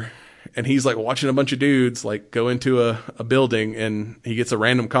later, and he's watching a bunch of dudes go into a building, and he gets a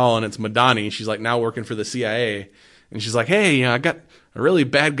random call, and it's Madani. She's now working for the CIA, and she's like, "Hey, I got a really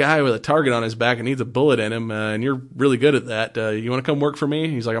bad guy with a target on his back and needs a bullet in him, and you're really good at that. You want to come work for me?"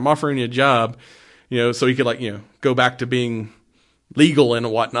 He's like, "I'm offering you a job." So he could go back to being legal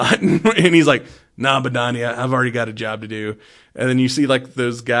and whatnot. And he's like, "Nah, Badani, I've already got a job to do." And then you see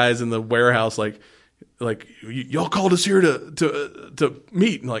those guys in the warehouse, y'all called us here to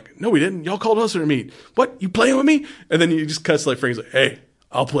meet. And no, we didn't. Y'all called us here to meet. What? You playing with me? And then you just cuts Frank's like, "Hey,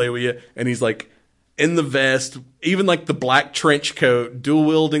 I'll play with you." And he's in the vest, even the black trench coat, dual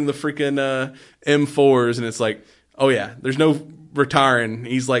wielding the freaking M4s. And it's oh yeah, there's no retiring.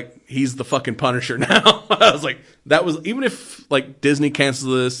 He's the fucking Punisher now. I was that was, even if Disney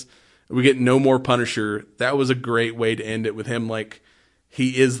cancels this, we get no more Punisher, that was a great way to end it with him.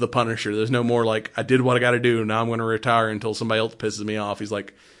 He is the Punisher. There's no more I did what I got to do. Now I'm going to retire until somebody else pisses me off. He's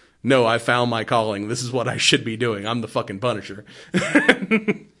no, I found my calling. This is what I should be doing. I'm the fucking Punisher.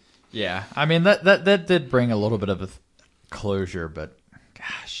 Yeah. I mean, that did bring a little bit of a closure, but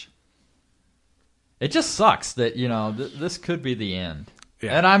gosh, it just sucks that, this could be the end.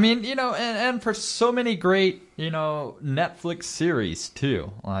 Yeah. And I mean, and for so many great, Netflix series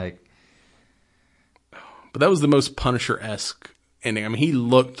too. But that was the most Punisher-esque ending. I mean, he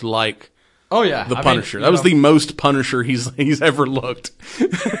looked like the Punisher. That was the most Punisher he's ever looked.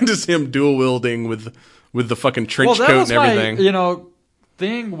 Just him dual wielding with the fucking trench coat and everything. My,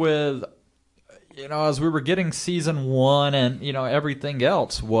 thing with, as we were getting season 1 and, everything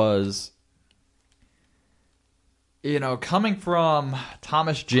else was, coming from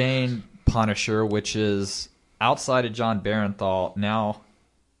Thomas Jane Punisher, which is outside of John Barenthal. Now,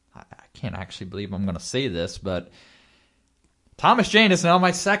 I can't actually believe I'm going to say this, but Thomas Jane is now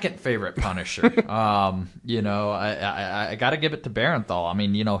my second favorite Punisher. I got to give it to Barenthal. I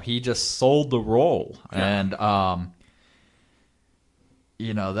mean, he just sold the role. Yeah. And,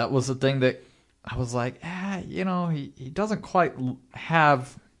 that was the thing that I was he doesn't quite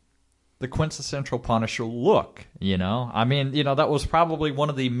have the quintessential Punisher look, I mean, that was probably one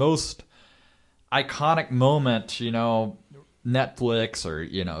of the most iconic moments, Netflix or,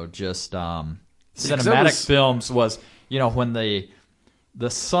 just cinematic films was, when the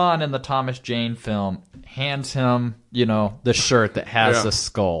son in the Thomas Jane film hands him, the shirt that has the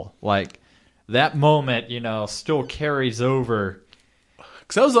skull. That moment, still carries over.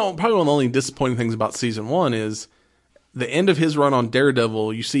 Because that was probably one of the only disappointing things about season 1 is the end of his run on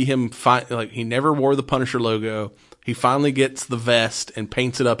Daredevil. You see him he never wore the Punisher logo. He finally gets the vest and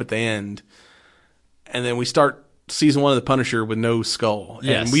paints it up at the end, and then we start season 1 of the Punisher with no skull.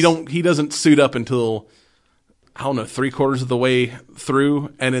 Yes. And he doesn't suit up until, I don't know, 3/4 of the way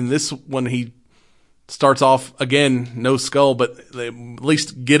through. And in this one, he starts off again no skull, but they at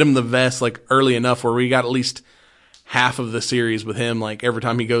least get him the vest early enough where we got at least half of the series with him. Every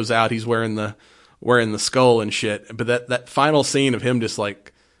time he goes out, he's wearing the skull and shit. But that final scene of him just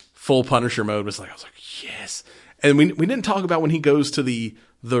full Punisher mode was I was yes. And we didn't talk about when he goes to the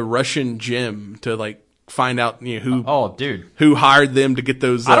Russian gym to find out who hired them to get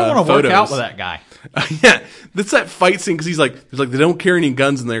those. I don't want to work out with that guy. Yeah, that's that fight scene because he's they don't carry any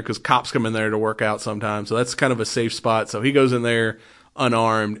guns in there because cops come in there to work out sometimes. So that's kind of a safe spot. So he goes in there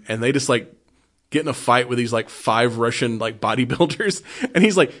unarmed, and they just get in a fight with these 5 Russian bodybuilders, and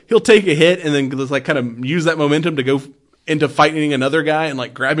he'll take a hit and then just kind of use that momentum to go into fighting another guy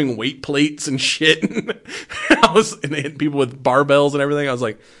and grabbing weight plates and shit. And they hit people with barbells and everything. I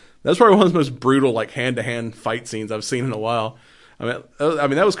was that's probably one of the most brutal hand to hand fight scenes I've seen in a while. I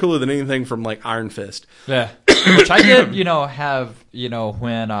mean that was cooler than anything from Iron Fist. Yeah, which I did have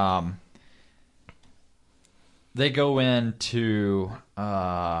when they go in to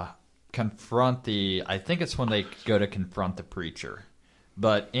confront I think it's when they go to confront the preacher.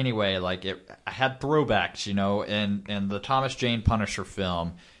 But anyway, I had throwbacks, in the Thomas Jane Punisher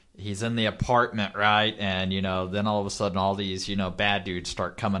film. He's in the apartment, right? And, then all of a sudden all these, bad dudes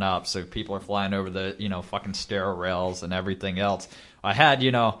start coming up. So people are flying over the, fucking stair rails and everything else. I had,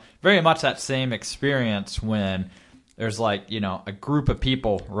 very much that same experience when there's a group of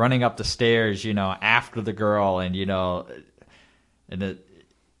people running up the stairs, after the girl and, and it,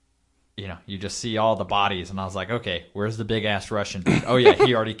 you just see all the bodies, and I was like, okay, where's the big ass Russian dude? Oh yeah,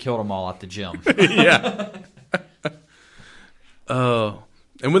 he already killed them all at the gym. Yeah. Oh,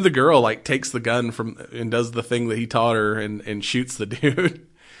 and when the girl takes the gun and does the thing that he taught her and shoots the dude,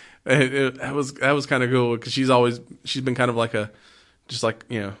 That was kind of cool because she's been kind of like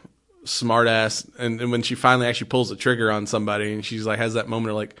smart ass, and when she finally actually pulls the trigger on somebody, and she's like has that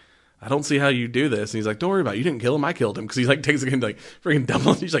moment of like, I don't see how you do this, and he's like, don't worry about it. You didn't kill him, I killed him, because he like takes it and like freaking dumb.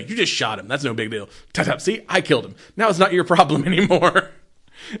 He's like, you just shot him, that's no big deal. Tap tap, see, I killed him. Now it's not your problem anymore.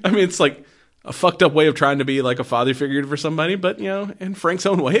 I mean, it's like a fucked up way of trying to be like a father figure for somebody, but in Frank's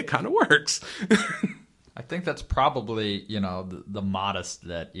own way, it kind of works. I think that's probably the modest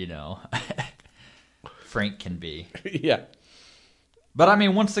that Frank can be. Yeah. But I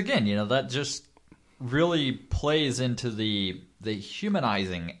mean, once again, that just really plays into the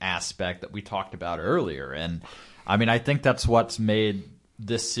humanizing aspect that we talked about earlier. And I mean, I think that's what's made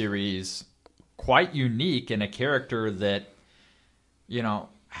this series quite unique, in a character that,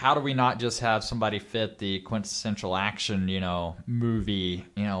 how do we not just have somebody fit the quintessential action, movie,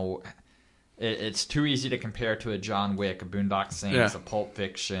 It's too easy to compare to a John Wick, a Boondock Saints, a Pulp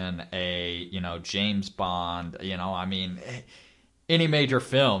Fiction, a James Bond. I mean, any major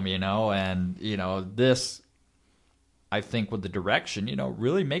film. And this, I think, with the direction,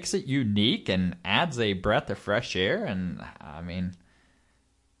 really makes it unique and adds a breath of fresh air. And I mean,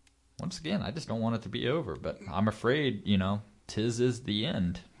 once again, I just don't want it to be over, but I'm afraid, tis is the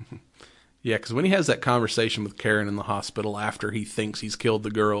end. Yeah, because when he has that conversation with Karen in the hospital after he thinks he's killed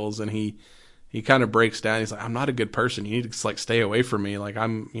the girls, and he kind of breaks down. He's like, I'm not a good person. You need to like stay away from me. Like I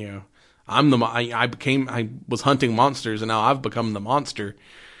was hunting monsters, and now I've become the monster.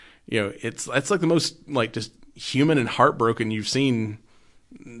 It's like the most like just human and heartbroken you've seen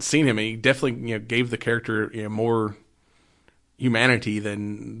him. And he definitely gave the character more humanity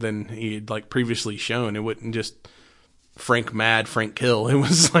than he had like previously shown. It wasn't just Frank mad, Frank kill. It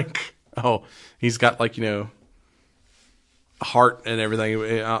was like, oh, he's got like heart and everything.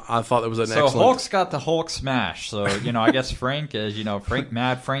 I thought that was an excellent. So Hulk's got the Hulk smash. So I guess Frank is Frank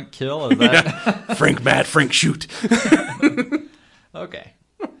mad, Frank kill. Is that yeah. Frank mad, Frank shoot? Okay.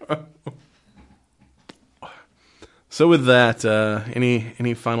 So with that,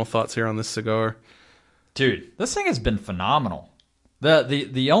 any final thoughts here on this cigar? Dude, this thing has been phenomenal.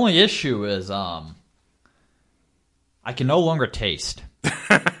 The only issue is I can no longer taste.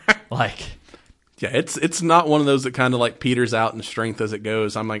 Yeah, it's not one of those that kind of like peters out in strength as it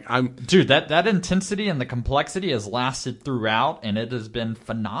goes. Dude, that intensity and the complexity has lasted throughout, and it has been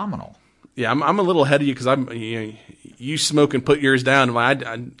phenomenal. Yeah, I'm a little ahead of you because you smoke and put yours down.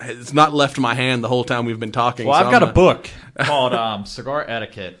 It's not left my hand the whole time we've been talking. Well, so I've got a book called Cigar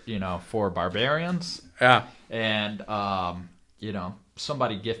Etiquette, for barbarians. Yeah, and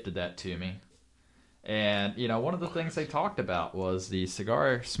somebody gifted that to me. And, one of the things they talked about was the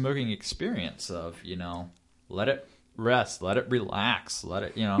cigar smoking experience of, let it rest, let it relax, let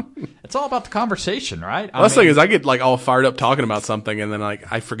it, it's all about the conversation, right? Well, the thing is, I get like all fired up talking about something, and then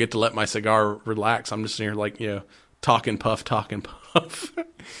like I forget to let my cigar relax. I'm just sitting here like, talking puff.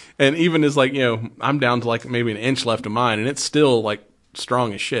 And even as like, I'm down to like maybe an inch left of mine, and it's still like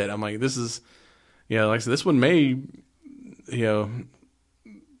strong as shit. I'm like, this is, like I said, this one may,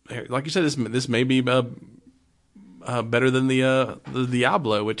 like you said, this may be better than the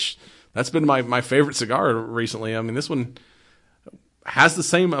Diablo, which that's been my favorite cigar recently. I mean, this one has the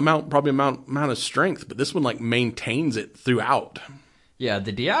same amount of strength, but this one like maintains it throughout. Yeah,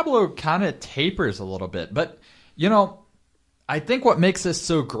 the Diablo kind of tapers a little bit, but I think what makes this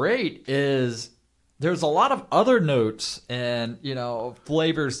so great is there's a lot of other notes and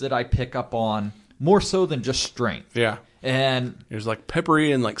flavors that I pick up on more so than just strength. Yeah. And there's like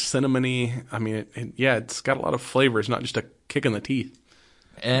peppery and like cinnamony. I mean, it's got a lot of flavor. It's not just a kick in the teeth.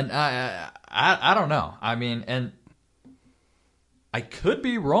 And I don't know. I mean, and I could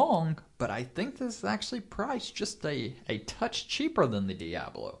be wrong, but I think this is actually priced just a touch cheaper than the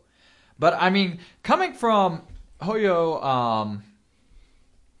Diablo. But I mean, coming from Hoyo,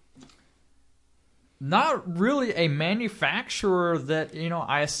 not really a manufacturer that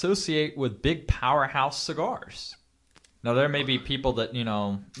I associate with big powerhouse cigars. Now, there may be people that,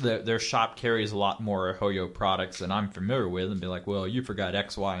 their shop carries a lot more Hoyo products than I'm familiar with and be like, well, you forgot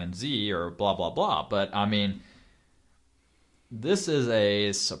X, Y, and Z or blah, blah, blah. But, I mean, this is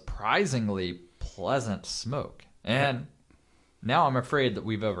a surprisingly pleasant smoke. And now I'm afraid that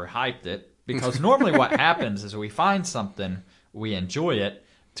we've overhyped it because normally what happens is we find something, we enjoy it,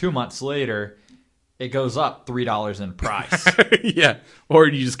 2 months later, it goes up $3 in price. Yeah, or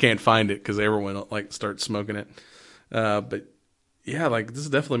you just can't find it because everyone like starts smoking it. But yeah, like this is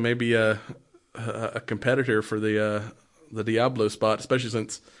definitely maybe a competitor for the Diablo spot, especially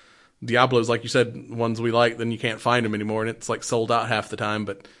since Diablo's, like you said, ones we like, then you can't find them anymore, and it's like sold out half the time.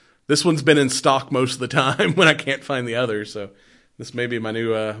 But this one's been in stock most of the time when I can't find the others. So This may be my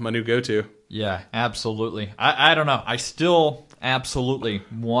new go-to. Yeah, absolutely. I don't know. I still absolutely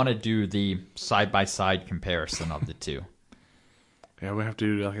want to do the side-by-side comparison of the two. Yeah, we have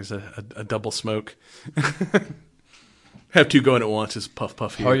to do, like I said, a double smoke. Have two going at once. Just puff,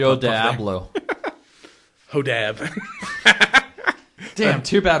 puff here. Hoyo puff, puff there. Diablo. Hodab. Damn,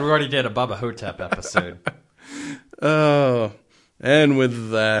 too bad we already did a Bubba Hotep episode. Oh, and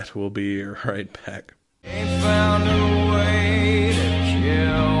with that, we'll be right back. Ain't found a way to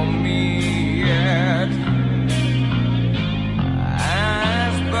kill me yet.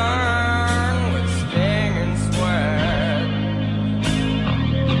 Eyes burn with sting and sweat.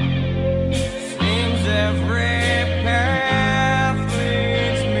 Seems every path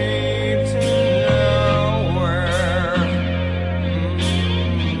leads me to nowhere.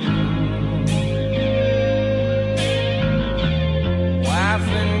 Wife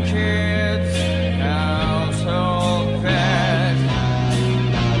and kids, household pet.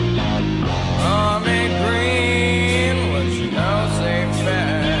 Army green was no safe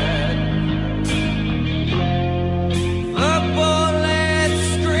bet. The bullet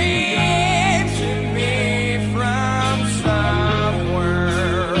screams at me from somewhere.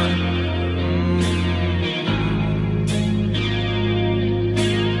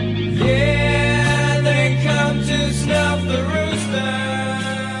 Yeah, they come to snuff the rooster.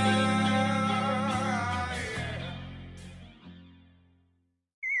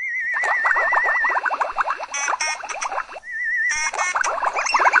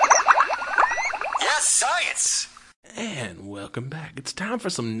 Yes, science! And welcome back. It's time for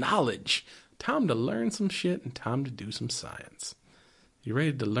some knowledge. Time to learn some shit and time to do some science. You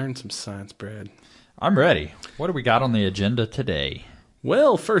ready to learn some science, Brad? I'm ready. What do we got on the agenda today?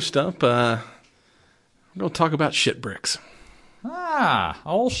 Well, first up, we're going to talk about shit bricks. Ah,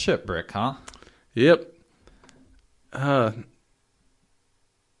 old shit brick, huh? Yep.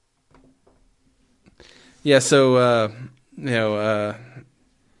 Yeah, so,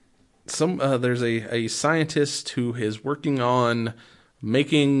 there's a scientist who is working on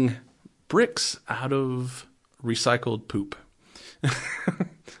making bricks out of recycled poop.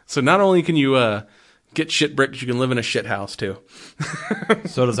 So not only can you get shit bricks, you can live in a shit house too.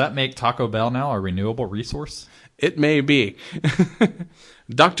 So does that make Taco Bell now a renewable resource? It may be.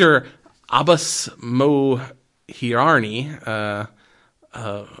 Dr. Abbas Mohirani,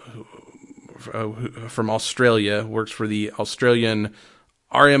 from Australia, works for the Australian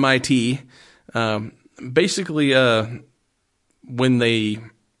RMIT. Basically, when they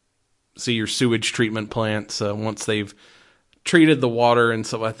see your sewage treatment plants, once they've treated the water and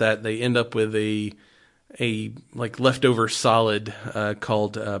stuff like that, they end up with a like leftover solid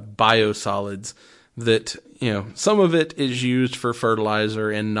called biosolids that, some of it is used for fertilizer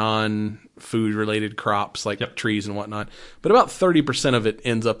and non-food related crops like trees and whatnot. But about 30% of it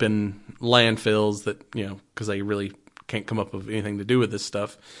ends up in landfills that, because they really can't come up with anything to do with this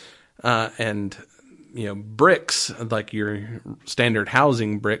stuff. And bricks, like your standard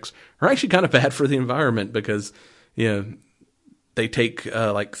housing bricks, are actually kind of bad for the environment because, they take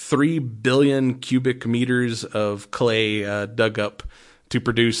like 3 billion cubic meters of clay dug up to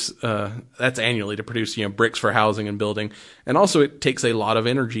produce, that's annually to produce, bricks for housing and building. And also it takes a lot of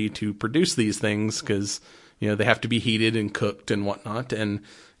energy to produce these things because, they have to be heated and cooked and whatnot. And,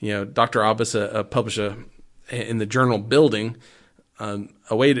 Dr. Abbas published in the journal Building, a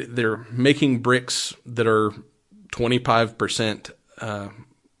way they're making bricks that are 25%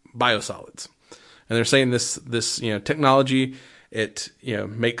 biosolids. And they're saying this technology, it,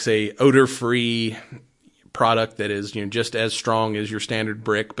 makes a odor-free product that is, just as strong as your standard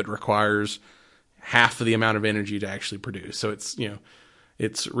brick, but requires half of the amount of energy to actually produce. So it's,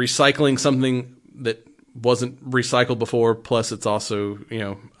 it's recycling something that wasn't recycled before. Plus it's also,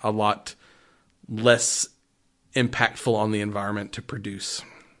 a lot less impactful on the environment to produce.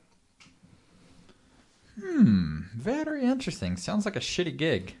 Very interesting. Sounds like a shitty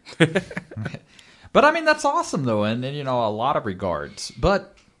gig. But I mean, that's awesome though, and a lot of regards.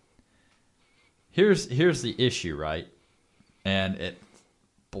 But here's the issue, right? And it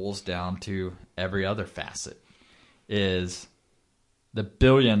boils down to every other facet is the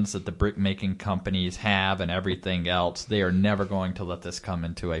billions that the brick making companies have and everything else. They are never going to let this come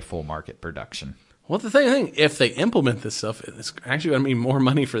into a full market production. Well, the thing, if they implement this stuff, it's actually going to mean more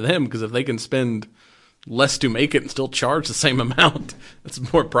money for them because if they can spend less to make it and still charge the same amount,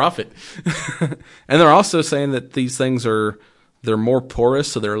 that's more profit. And they're also saying that these things they're more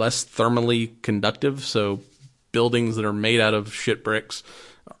porous, so they're less thermally conductive. So buildings that are made out of shit bricks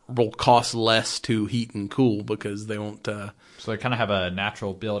will cost less to heat and cool because they won't. So they kind of have a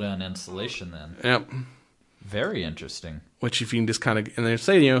natural built-in insulation then. Yep. Very interesting. which if you can just kind of, and they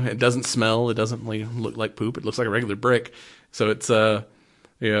say, it doesn't smell, it doesn't look like poop, it looks like a regular brick. So it's,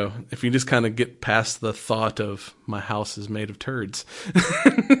 if you just kind of get past the thought of my house is made of turds.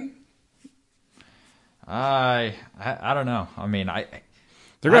 I don't know. I mean,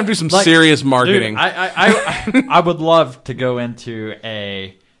 they're going to do some serious marketing. Dude, I would love to go into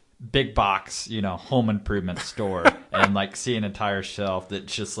a big box, home improvement store and see an entire shelf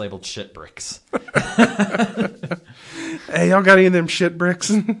that's just labeled shit bricks. Hey, y'all got any of them shit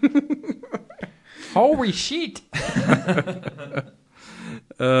bricks? Holy shit.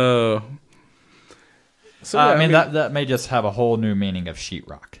 So that may just have a whole new meaning of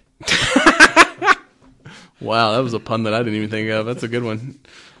sheetrock. Wow, that was a pun that I didn't even think of. That's a good one.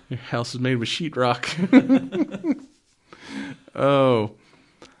 Your house is made with sheetrock. Oh.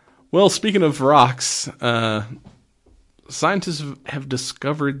 Well, speaking of rocks, scientists have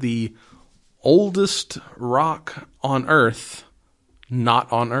discovered the oldest rock on Earth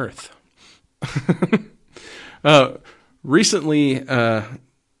not on Earth. Recently, there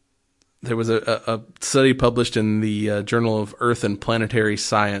was a study published in the Journal of Earth and Planetary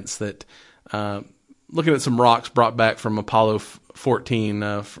Science that looking at some rocks brought back from Apollo 14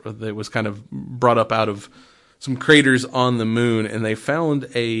 that was kind of brought up out of some craters on the moon, and they found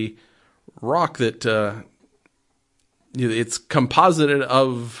a rock that it's composited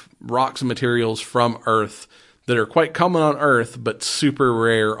of rocks and materials from Earth that are quite common on Earth but super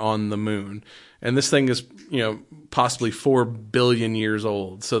rare on the moon. And this thing is, possibly 4 billion years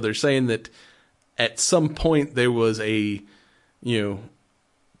old. So they're saying that at some point there was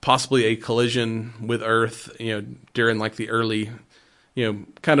possibly a collision with Earth, during the early,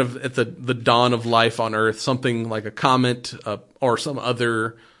 kind of at the dawn of life on Earth, something like a comet or some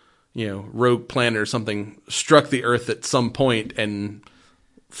other, rogue planet or something struck the Earth at some point and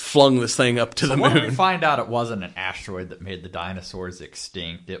flung this thing up to the moon. When we find out it wasn't an asteroid that made the dinosaurs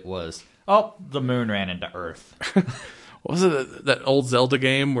extinct, it was, the moon ran into Earth. Was it that old Zelda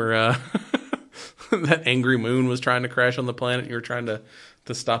game where that angry moon was trying to crash on the planet? You were trying to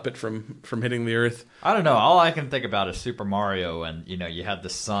stop it from hitting the Earth? I don't know. All I can think about is Super Mario, and you had the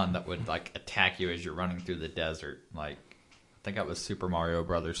sun that would attack you as you're running through the desert. I think that was Super Mario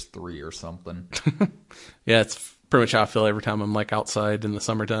Brothers 3 or something. Yeah, it's pretty much how I feel every time I'm outside in the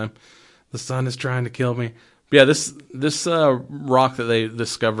summertime. The sun is trying to kill me. But yeah, this rock that they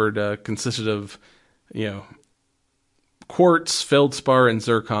discovered consisted of quartz, feldspar, and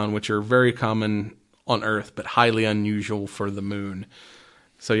zircon, which are very common on Earth but highly unusual for the moon.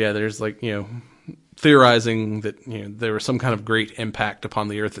 So yeah, there's theorizing that there was some kind of great impact upon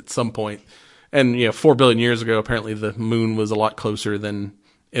the Earth at some point. And 4 billion years ago, apparently the moon was a lot closer than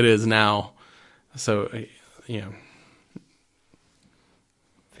it is now. So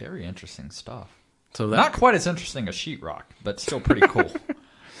very interesting stuff. So not quite as interesting as sheetrock, but still pretty cool.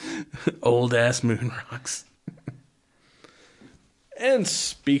 Old ass moon rocks. And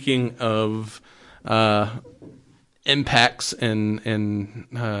speaking of impacts and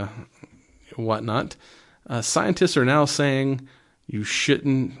whatnot, scientists are now saying you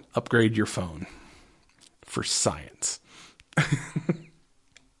shouldn't upgrade your phone for science.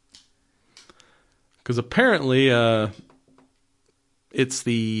 Because apparently it's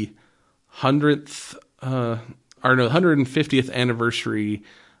the 150th anniversary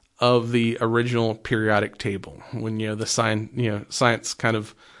of the original periodic table, when science kind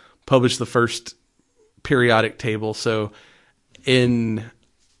of published the first periodic table. So in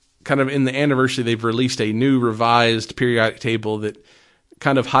the anniversary, they've released a new revised periodic table that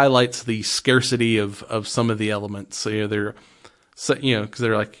kind of highlights the scarcity of some of the elements. So because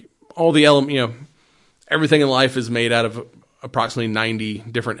they're all the element, everything in life is made out of approximately 90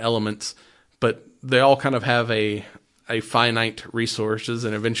 different elements, but they all kind of have a finite resources,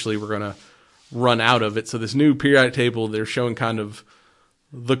 and eventually we're going to run out of it. So this new periodic table, they're showing kind of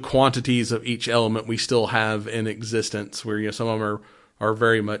the quantities of each element we still have in existence, where some of them are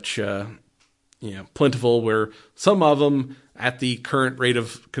very much plentiful, where some of them at the current rate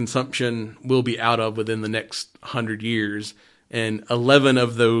of consumption will be out of within the next 100 years, and 11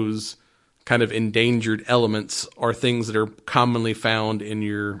 of those kind of endangered elements are things that are commonly found in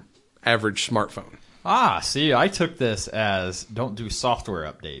your average smartphone. See, I took this as don't do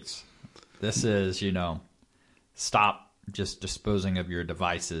software updates. This is, stop just disposing of your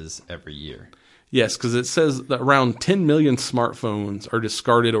devices every year. Yes, because it says that around 10 million smartphones are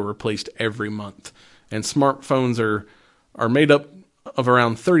discarded or replaced every month. And smartphones are made up of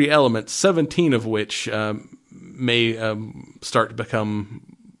around 30 elements, 17 of which may start to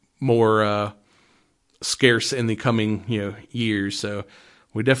become more scarce in the coming years. So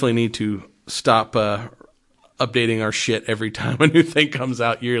we definitely need to stop updating our shit every time a new thing comes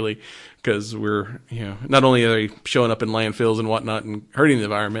out yearly, because we're, not only are they showing up in landfills and whatnot and hurting the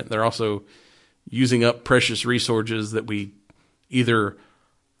environment, they're also using up precious resources that we either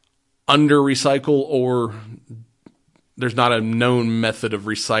under recycle or there's not a known method of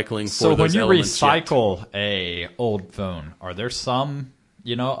recycling for So those when you elements yet. recycle a old phone, are there some,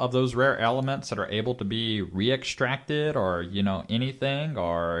 of those rare elements that are able to be re-extracted or, anything,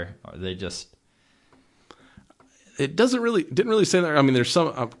 or are they just... It didn't really say that. I mean, there's some,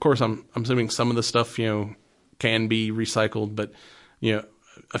 of course, I'm assuming some of the stuff, can be recycled, but,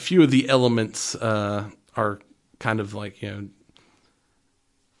 a few of the elements, are kind of like,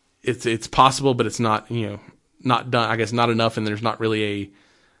 it's possible, but it's not, not done, I guess not enough. And there's not really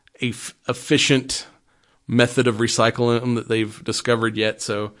a efficient method of recycling them that they've discovered yet.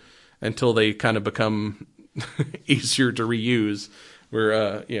 So until they kind of become easier to reuse,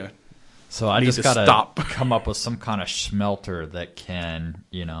 we're, So I need just to got stop. to come up with some kind of smelter that can,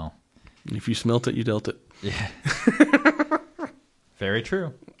 if you smelt it, you dealt it. Yeah. Very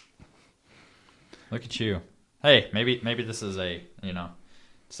true. Look at you. Hey, maybe this is a,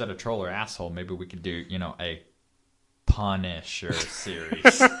 instead of troll or asshole, maybe we could do, a Punisher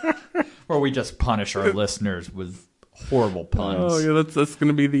series where we just punish our listeners with horrible puns. Oh yeah, that's going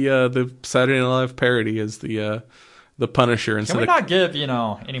to be the Saturday Night Live parody is the Punisher. Can we not give,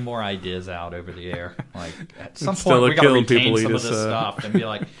 any more ideas out over the air? Like, at some point, we got to killing retain people, some you of this just, stuff and be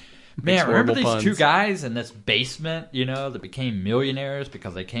like, man, horrible remember these puns. two guys in this basement, that became millionaires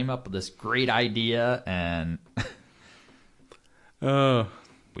because they came up with this great idea and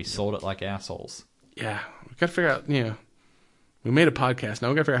we sold it like assholes. Yeah, we got to figure out, we made a podcast. Now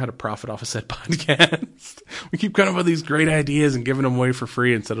we got to figure out how to profit off of said podcast. We keep coming up with these great ideas and giving them away for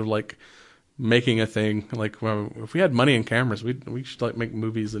free instead of like making a thing. Like, well, if we had money and cameras, we should like make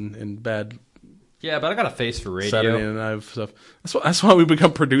movies and bad Yeah, but I got a face for radio. Saturday Night Live stuff. That's why we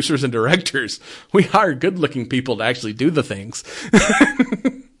become producers and directors. We hire good-looking people to actually do the things.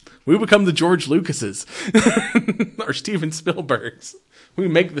 We become the George Lucases or Steven Spielbergs. We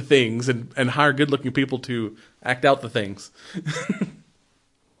make the things and hire good-looking people to act out the things.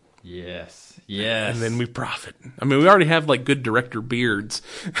 Yes. And then we profit. I mean, we already have like good director beards.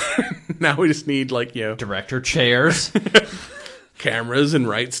 Now we just need like, Director chairs. cameras and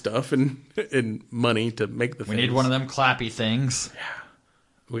right stuff and money to make the things. We need one of them clappy things.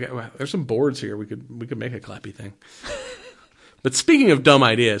 There's some boards here. We could make a clappy thing. But speaking of dumb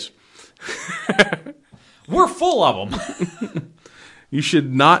ideas, we're full of them. you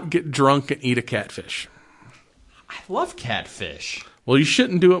should not get drunk and eat a catfish. I love catfish. Well, you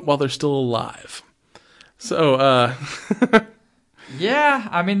shouldn't do it while they're still alive. So, yeah,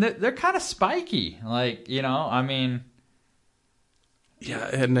 I mean they're kind of spiky. Like, I mean, yeah,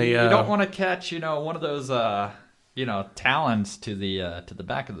 and they you don't want to catch, one of those talons to the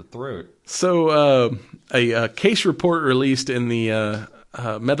back of the throat. So, a case report released in the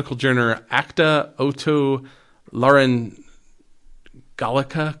medical journal Acta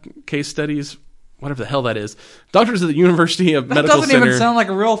Otolaryngologica case studies, whatever the hell that is. Doctors at the University of Medical Center. That doesn't even sound like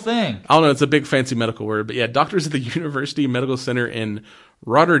a real thing. I don't know, it's a big fancy medical word, but yeah, doctors at the University Medical Center in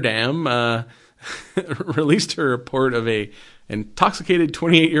Rotterdam released a report of a intoxicated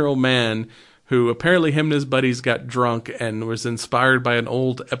 28-year-old man who apparently him and his buddies got drunk and was inspired by an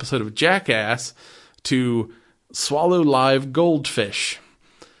old episode of Jackass to swallow live goldfish.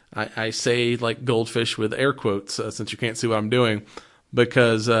 I say like goldfish with air quotes since you can't see what I'm doing,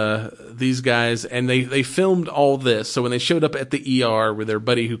 because these guys, and they filmed all this. So when they showed up at the ER with their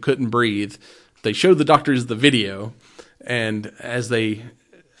buddy who couldn't breathe, they showed the doctors the video, and as they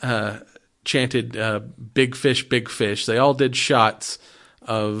chanted big fish, they all did shots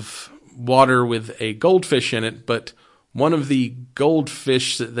of water with a goldfish in it, but one of the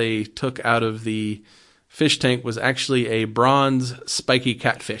goldfish that they took out of the fish tank was actually a bronze spiky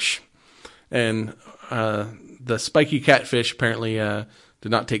catfish. And the spiky catfish apparently did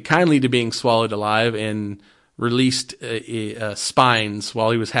not take kindly to being swallowed alive and released spines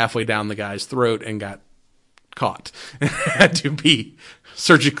while he was halfway down the guy's throat and got caught. Had to be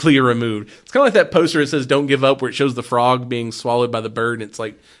surgically removed. It's kind of like that poster that says "Don't give up," where it shows the frog being swallowed by the bird and it's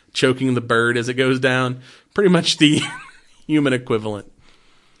like choking the bird as it goes down. Pretty much the human equivalent.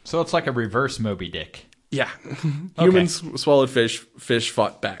 So it's like a reverse Moby Dick. Yeah. Humans swallowed fish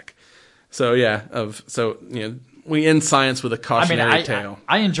fought back. So yeah, we end science with a cautionary tale.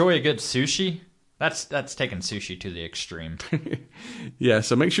 I enjoy a good sushi. That's taking sushi to the extreme. Yeah,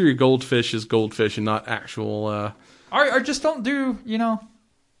 so make sure your goldfish is goldfish and not actual Or just don't do,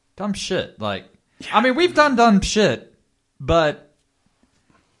 dumb shit. Like, I mean, we've done dumb shit, but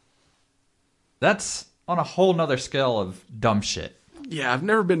that's on a whole nother scale of dumb shit. Yeah, I've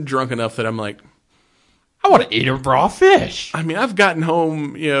never been drunk enough that I'm like, I want to eat a raw fish. I mean, I've gotten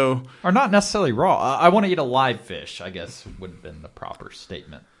home, Or not necessarily raw. I want to eat a live fish, I guess would have been the proper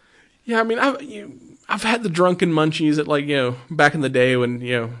statement. yeah, I mean, I've had the drunken munchies at like, back in the day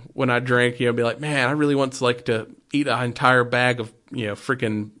when I drank, be like, man, I really want to eat an entire bag of,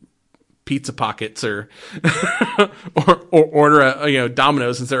 freaking pizza pockets or order a,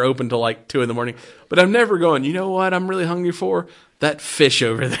 Domino's since they're open till like 2 a.m. But I'm never going, you know what I'm really hungry for? That fish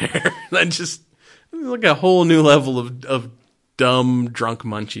over there. That just like a whole new level of dumb drunk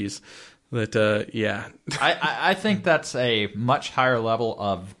munchies. That yeah. I think that's a much higher level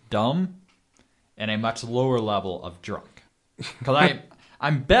of dumb and a much lower level of drunk. Because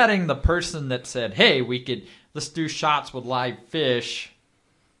I'm betting the person that said, hey, let's do shots with live fish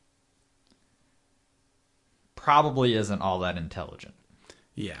probably isn't all that intelligent.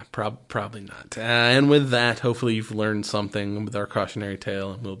 Yeah, probably not. And with that, hopefully you've learned something with our cautionary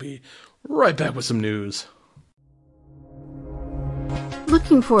tale, and we'll be right back with some news.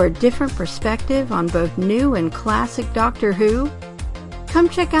 Looking for a different perspective on both new and classic Doctor Who? Come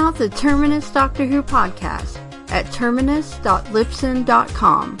check out the Terminus Doctor Who podcast at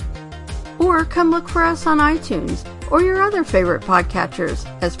terminus.libsyn.com. Or come look for us on iTunes or your other favorite podcatchers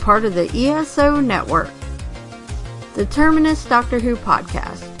as part of the ESO network. The Terminus Doctor Who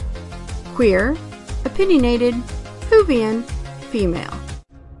podcast. Queer, opinionated, Whovian, female.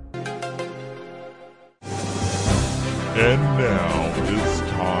 And now it's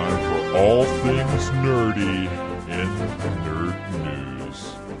time for all things nerdy in nerd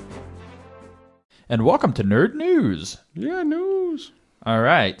news. And welcome to Nerd News. Yeah, news. All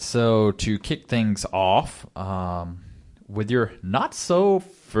right, so to kick things off, with your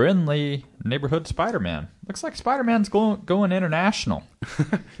not-so-friendly neighborhood Spider-Man. Looks like Spider-Man's going international.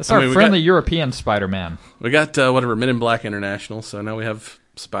 It's our friendly European Spider-Man. We got, Men in Black International, so now we have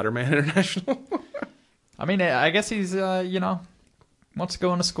Spider-Man International. I mean, I guess he's, wants to go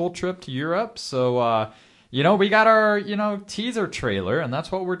on a school trip to Europe. So, we got our, teaser trailer, and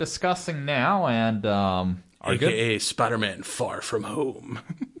that's what we're discussing now. And AKA Spider-Man Far From Home.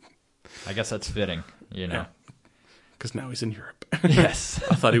 I guess that's fitting, Yeah. Because now he's in Europe. Yes.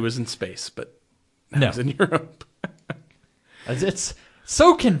 I thought he was in space, but now he's in Europe. It's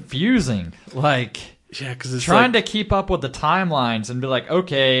so confusing. Like... Yeah, because it's trying to keep up with the timelines and be like,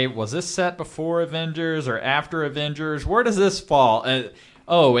 okay, was this set before Avengers or after Avengers? Where does this fall?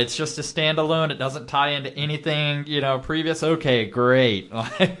 It's just a standalone. It doesn't tie into anything, previous. Okay, great. Yeah,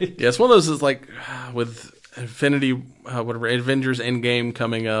 it's one of those is like with Avengers Endgame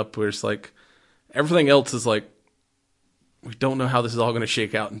coming up, where it's like everything else is like we don't know how this is all going to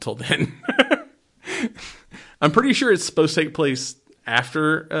shake out until then. I'm pretty sure it's supposed to take place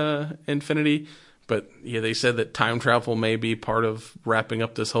after Infinity. But yeah, they said that time travel may be part of wrapping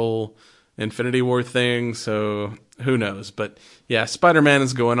up this whole Infinity War thing, so who knows? But yeah, Spider-Man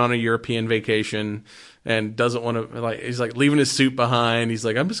is going on a European vacation and doesn't want to, he's like leaving his suit behind. He's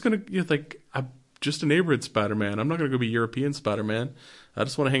like, I'm just going to, I'm just a neighborhood Spider-Man. I'm not going to go be European Spider-Man. I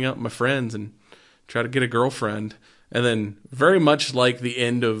just want to hang out with my friends and try to get a girlfriend. And then very much like the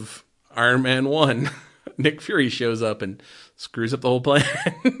end of Iron Man 1, Nick Fury shows up and screws up the whole plan.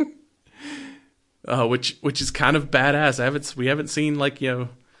 Which is kind of badass. We haven't seen Nick Fury in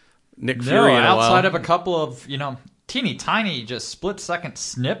a while. Outside of a couple of teeny tiny just split second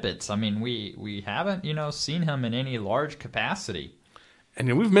snippets. I mean, we haven't seen him in any large capacity.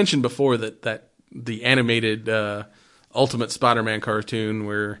 And we've mentioned before that the animated Ultimate Spider-Man cartoon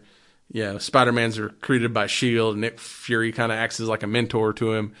where Spider-Man's recruited by S.H.I.E.L.D. and Nick Fury kind of acts as like a mentor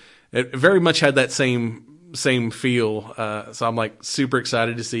to him. It very much had that same feel. So I'm like super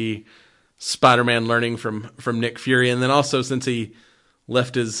excited to see Spider-Man learning from Nick Fury. And then also, since he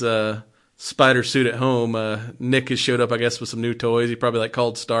left his spider suit at home, Nick has showed up, I guess, with some new toys. He probably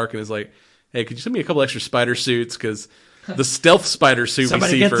called Stark and is like, hey, could you send me a couple extra spider suits? Because the stealth spider suit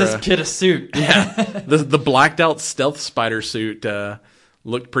Somebody we see get this kid a suit. Yeah, the blacked out stealth spider suit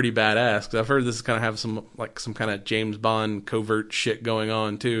looked pretty badass. Because I've heard this kind of have some kind of James Bond covert shit going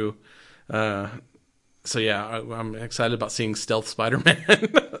on too. So yeah, I'm excited about seeing stealth Spider-Man.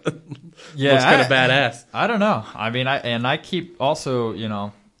 Yeah, looks kind of badass. I don't know. I mean, I keep also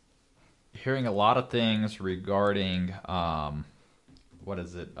hearing a lot of things regarding Into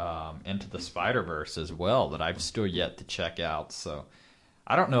the Spider-Verse as well that I've still yet to check out. So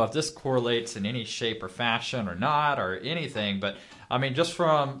I don't know if this correlates in any shape or fashion or not or anything. But I mean, just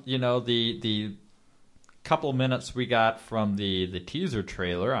from the couple minutes we got from the teaser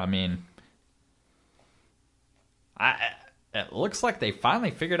trailer, I mean, it looks like they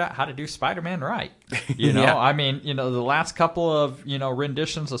finally figured out how to do Spider-Man right. You know, Yeah. I mean, you know, the last couple of, you know,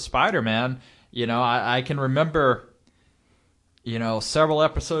 renditions of Spider-Man, you know, I can remember, you know, several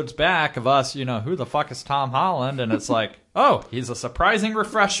episodes back of us, you know, who the fuck is Tom Holland? And it's like, oh, he's a surprising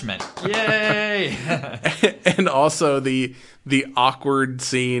refreshment. Yay! And also the awkward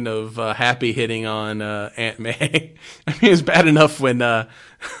scene of Happy hitting on Aunt May. I mean, it's bad enough when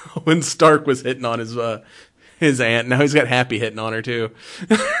Stark was hitting on his aunt. Now he's got Happy hitting on her too.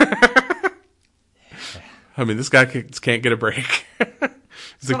 I mean, this guy can't get a break.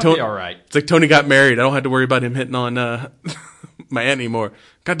 It's It's gonna be all right. It's like Tony got married. I don't have to worry about him hitting on my aunt anymore.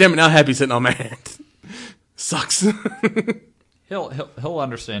 God damn it! Now Happy's hitting on my aunt. Sucks. He'll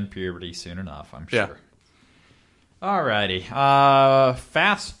understand puberty soon enough, I'm Yeah. sure. Alrighty.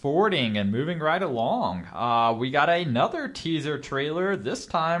 Fast forwarding and moving right along. We got another teaser trailer, this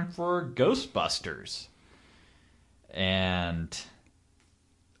time for Ghostbusters. And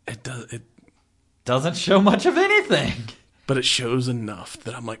It doesn't show much of anything. but it shows enough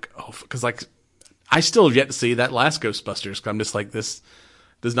that I'm like, oh, because like I still have yet to see that last Ghostbusters. 'Cause I'm just like, this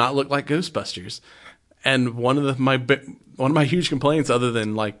does not look like Ghostbusters. And one of my huge complaints, other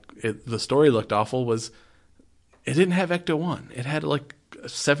than like the story looked awful, was it didn't have Ecto-1. It had like a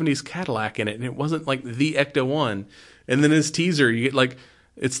 70s Cadillac in it, and it wasn't like the Ecto-1. And then his teaser, you get like,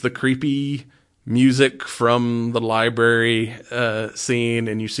 it's the creepy music from the library scene,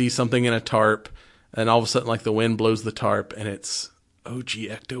 and you see something in a tarp, and all of a sudden like the wind blows the tarp, and it's OG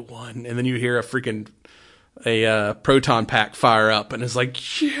Ecto-1. And then you hear a proton pack fire up, and it's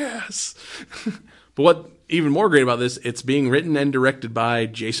like, yes. But what even more great about this, it's being written and directed by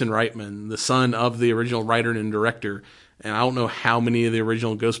Jason Reitman, the son of the original writer and director. And I don't know how many of the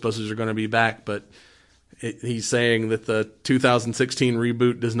original Ghostbusters are going to be back, but he's saying that the 2016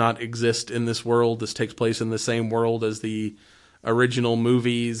 reboot does not exist in this world. This takes place in the same world as the original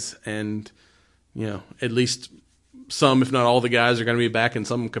movies, and you know, at least some, if not all, the guys are going to be back in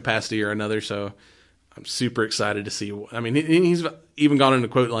some capacity or another. So I'm super excited to see. I mean, he's even gone into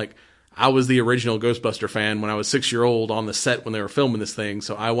quote like, I was the original Ghostbuster fan when I was 6-year-old on the set when they were filming this thing,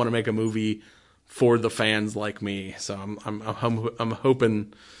 so I want to make a movie for the fans like me. So I'm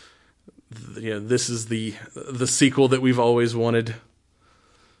hoping, you know, this is the sequel that we've always wanted.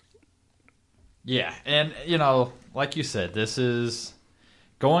 Yeah, and, you know, like you said, this is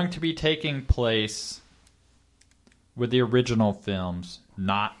going to be taking place with the original films,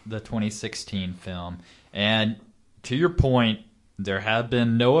 not the 2016 film. And to your point, there have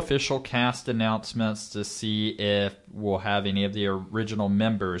been no official cast announcements to see if we'll have any of the original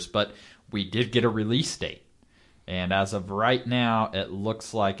members, but we did get a release date. And as of right now, it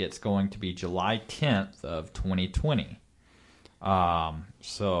looks like it's going to be July 10th of 2020.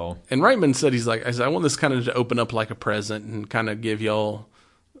 So, And Reitman said, I want this kind of to open up like a present and kind of give y'all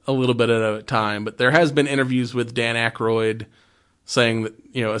a little bit at a time. But there has been interviews with Dan Aykroyd saying that,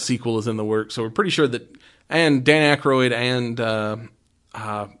 you know, a sequel is in the works. So we're pretty sure that, and Dan Aykroyd and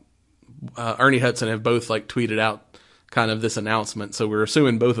Ernie Hudson have both like tweeted out kind of this announcement. So we're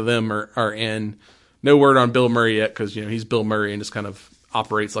assuming both of them are in. No word on Bill Murray yet, because you know he's Bill Murray and just kind of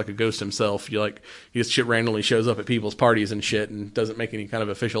operates like a ghost himself. He just shit randomly shows up at people's parties and shit, and doesn't make any kind of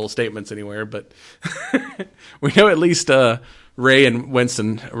official statements anywhere. But we know at least Ray and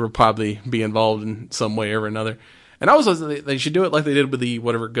Winston will probably be involved in some way or another. And also they should do it like they did with the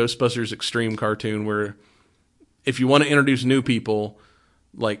whatever Ghostbusters Extreme cartoon, where if you want to introduce new people,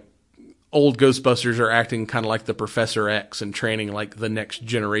 like old Ghostbusters are acting kind of like the Professor X and training like the next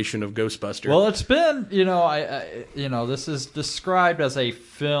generation of Ghostbusters. well, it's been, you know, this is described as a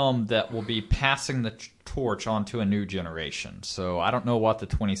film that will be passing the torch onto a new generation. So I don't know what the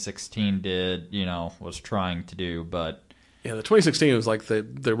 2016 did, you know, was trying to do, but yeah, the 2016 was like the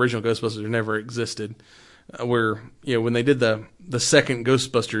original Ghostbusters never existed. Where, you know, when they did the second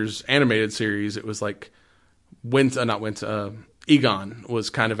Ghostbusters animated series, it was like Egon was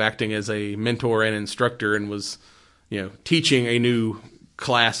kind of acting as a mentor and instructor, and was, you know, teaching a new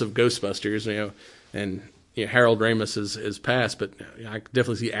class of Ghostbusters, you know, and you know, Harold Ramis is passed, but I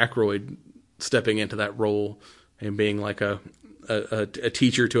definitely see Aykroyd stepping into that role and being like a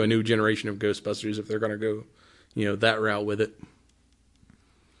teacher to a new generation of Ghostbusters if they're going to go, you know, that route with it.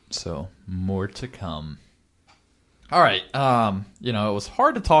 so more to come. All right, you know, it was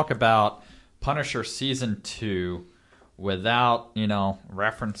hard to talk about Punisher Season 2 without, you know,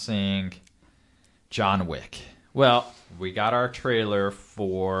 referencing John Wick. Well, we got our trailer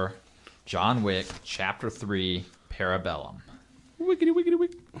for John Wick Chapter 3 Parabellum. Wickety, wickety,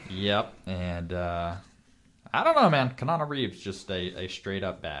 wick. Yep, and I don't know, man. Keanu Reeves just a straight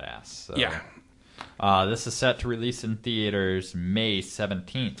up badass. So. Yeah. This is set to release in theaters May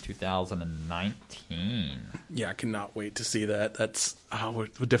 17th, 2019. Yeah, I cannot wait to see that. We'll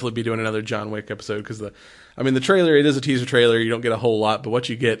definitely be doing another John Wick episode because the trailer, it is a teaser trailer. You don't get a whole lot, but what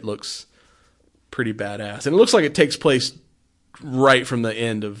you get looks pretty badass. And it looks like it takes place right from the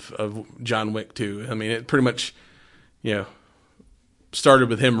end of John Wick 2. I mean, it pretty much, started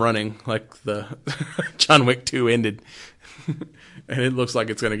with him running like the John Wick 2 ended. And it looks like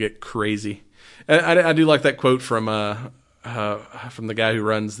it's going to get crazy. And I do like that quote from the guy who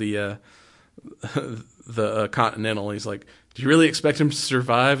runs the Continental. He's like, "Do you really expect him to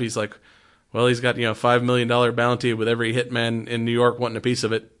survive?" He's like, "Well, he's got $5 million bounty with every hitman in New York wanting a piece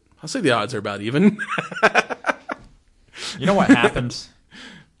of it. I'll say the odds are about even." You know what happens?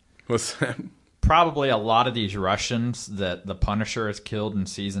 What's that? Probably a lot of these Russians that the Punisher has killed in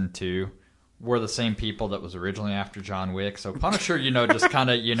season 2 were the same people that was originally after John Wick. So Punisher, just kind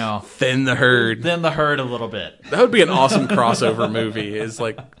of, thin the herd a little bit. That would be an awesome crossover movie. Is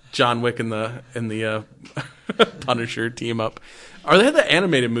like John Wick and the Punisher team up. Or they had the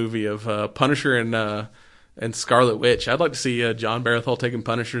animated movie of Punisher and Scarlet Witch. I'd like to see John Baratheon taking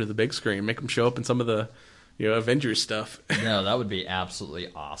Punisher to the big screen, make him show up in some of the Avengers stuff. No, that would be absolutely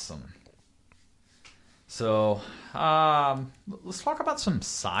awesome. So let's talk about some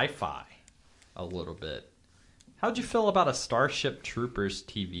sci-fi a little bit. How'd you feel about a Starship Troopers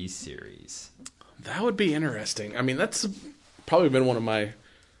TV series? That would be interesting. I mean, that's probably been one of my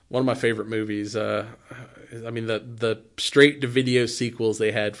favorite movies. I mean, the straight to video sequels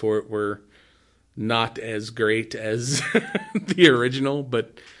they had for it were not as great as the original,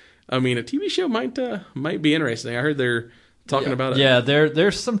 but I mean, a TV show might be interesting. I heard they're talking about it. Yeah,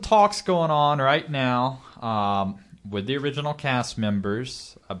 there's some talks going on right now with the original cast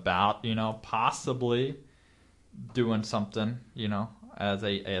members about possibly doing something as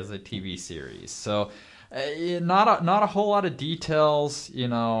a TV series. So not a whole lot of details,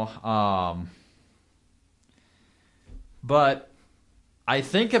 but I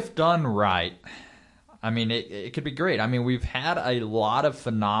think if done right, I mean it could be great. I mean, we've had a lot of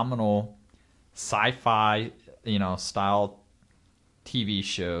phenomenal sci-fi style TV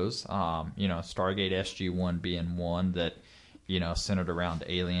shows, Stargate SG-1 being one that, centered around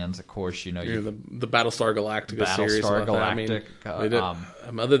aliens. Of course, the Battlestar Galactica series. Battlestar Galactica.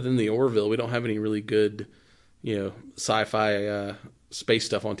 I mean, other than the Orville, we don't have any really good, sci-fi space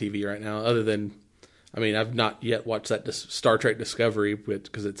stuff on TV right now. Other than, I mean, I've not yet watched that Star Trek Discovery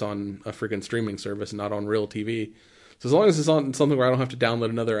because it's on a freaking streaming service and not on real TV. So as long as it's on something where I don't have to download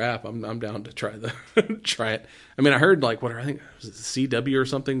another app, I'm down to try try it. I mean, I heard I think was it CW or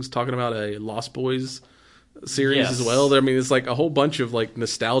something's talking about a Lost Boys series as well. I mean, it's like a whole bunch of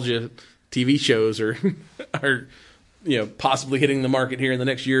nostalgia TV shows are possibly hitting the market here in the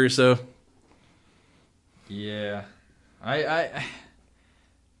next year or so. Yeah, I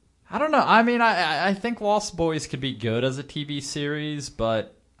don't know. I mean, I think Lost Boys could be good as a TV series,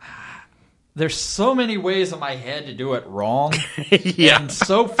 but there's so many ways in my head to do it wrong, and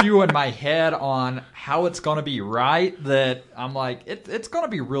so few in my head on how it's going to be right that I'm like, it's going to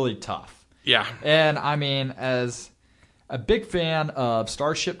be really tough. Yeah. And I mean, as a big fan of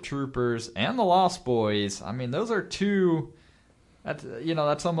Starship Troopers and the Lost Boys, I mean, those are two.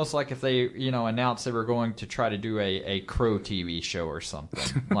 That's almost like if they announced they were going to try to do a Crow TV show or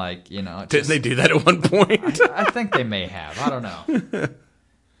something. Didn't they do that at one point? I think they may have. I don't know.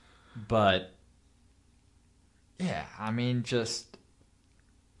 But, yeah, I mean, if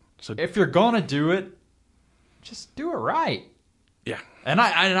you're going to do it, just do it right. Yeah. And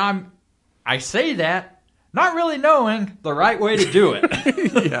I say that not really knowing the right way to do it.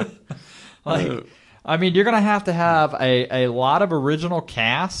 Yeah. I mean, you're going to have a lot of original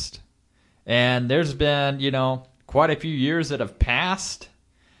cast, and there's been, quite a few years that have passed.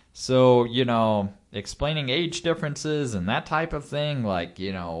 So, explaining age differences and that type of thing,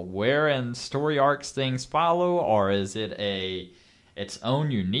 where in story arcs things follow, or is it its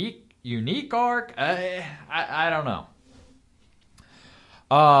own unique arc? I don't know.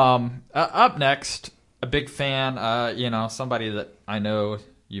 Up next, a big fan, somebody that I know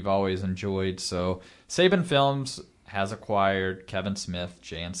you've always enjoyed. So, Saban Films has acquired Kevin Smith,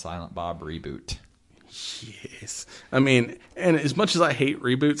 Jay and Silent Bob reboot. Yes. I mean, and as much as I hate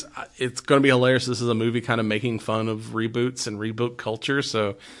reboots, it's going to be hilarious. This is a movie kind of making fun of reboots and reboot culture.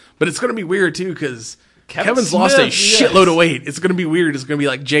 So, but it's going to be weird too because Kevin's Smith, lost a shitload of weight. It's going to be weird. It's going to be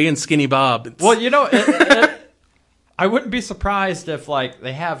like Jay and Skinny Bob. Well, I wouldn't be surprised if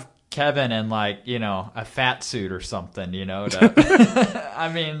they have Kevin in a fat suit or something. I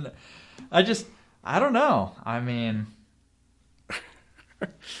mean, I don't know. I mean,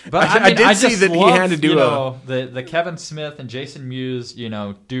 But I did see just that he love, had to do the Kevin Smith and Jason Mewes,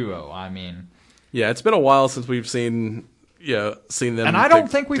 duo. I mean, Yeah, it's been a while since we've seen them. and I don't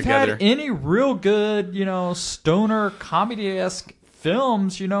think we've together. had any real good, stoner comedy-esque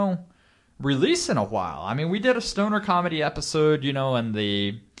films, release in a while. I mean, we did a stoner comedy episode, in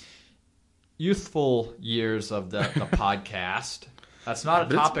the youthful years of the podcast. That's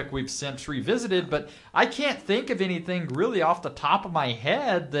not a topic we've since revisited, but I can't think of anything really off the top of my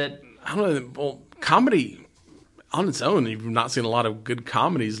head that... I don't know. Well, comedy on its own, you've not seen a lot of good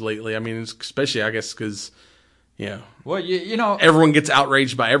comedies lately. I mean, especially, I guess, because, Well, everyone gets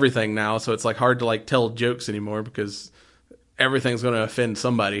outraged by everything now, so it's like hard to like tell jokes anymore because everything's going to offend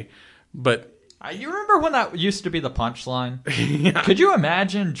somebody. But you remember when that used to be the punchline? yeah. Could you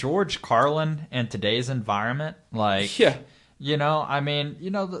imagine George Carlin in today's environment? Like, Yeah.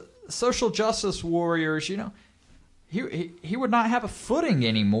 the social justice warriors, he would not have a footing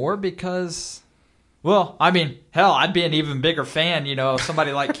anymore because, well, I mean, hell, I'd be an even bigger fan, if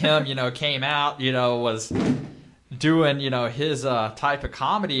somebody like him, came out, was doing, his type of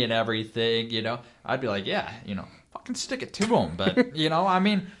comedy and everything, I'd be like, yeah, fucking stick it to him. But,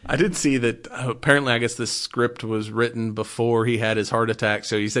 I did see that apparently, I guess this script was written before he had his heart attack,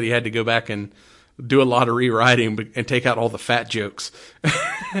 so he said he had to go back and do a lot of rewriting and take out all the fat jokes.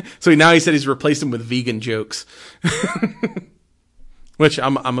 So now he said he's replaced them with vegan jokes, which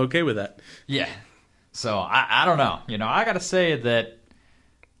I'm okay with that. yeah. So I don't know. I got to say that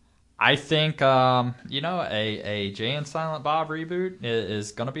I think, a Jay and Silent Bob reboot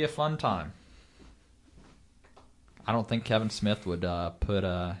is going to be a fun time. I don't think Kevin Smith would put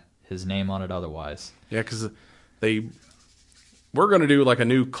his name on it otherwise. Yeah, because we're going to do like a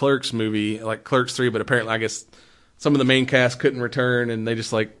new Clerks movie, like Clerks 3, but apparently I guess some of the main cast couldn't return, and they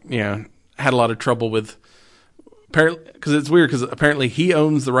just had a lot of trouble with, apparently, because it's weird because apparently he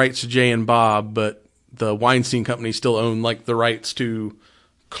owns the rights to Jay and Bob, but the Weinstein Company still own like the rights to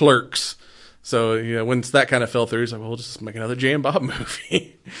Clerks. So, once that kind of fell through, he's like, well, we'll just make another Jay and Bob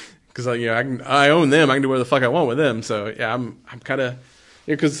movie. Because I own them, I can do whatever the fuck I want with them. So yeah, I'm kind of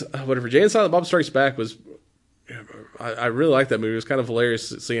because whatever Jay and Silent Bob Strikes Back was, I really like that movie. It was kind of hilarious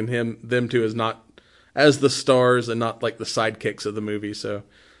seeing them two as the stars and not like the sidekicks of the movie. So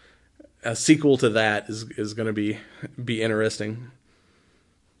a sequel to that is going to be interesting.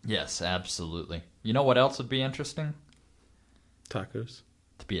 Yes, absolutely. You know what else would be interesting? Tacos.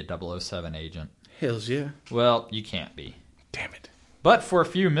 To be a 007 agent. Hells yeah. Well, you can't be. Damn it. But for a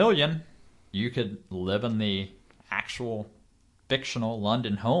few million, you could live in the actual fictional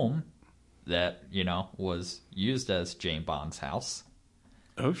London home that, was used as Jane Bond's house.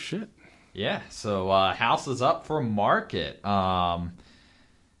 Oh, shit. Yeah, so house is up for market.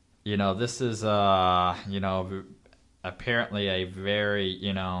 This is, apparently a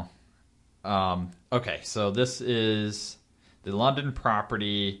very, okay, so this is the London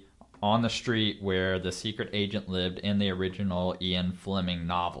property on the street where the secret agent lived in the original Ian Fleming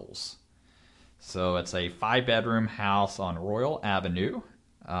novels. So it's a 5-bedroom house on Royal Avenue,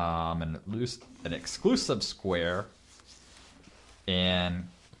 an exclusive square, and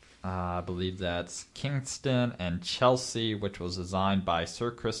I believe that's Kingston and Chelsea, which was designed by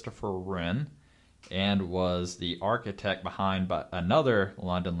Sir Christopher Wren and was the architect behind another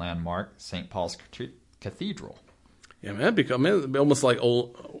London landmark, St. Paul's Cathedral. Yeah, man, it'd be almost like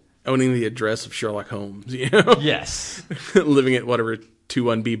owning the address of Sherlock Holmes, Yes. Living at whatever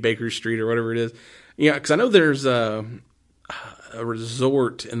 21B Baker Street or whatever it is. Yeah, because I know there's a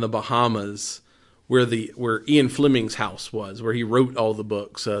resort in the Bahamas where Ian Fleming's house was, where he wrote all the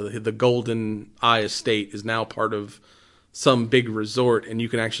books. The Golden Eye Estate is now part of some big resort, and you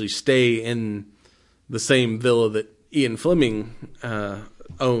can actually stay in the same villa that Ian Fleming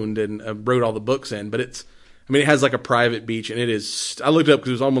owned and wrote all the books in. But it has like a private beach, and it is. I looked it up because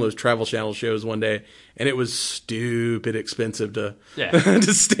it was on one of those Travel Channel shows one day, and it was stupid expensive to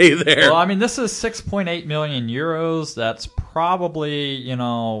to stay there. Well, this is 6.8 million euros. That's probably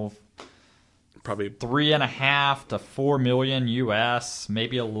probably 3.5 to 4 million US,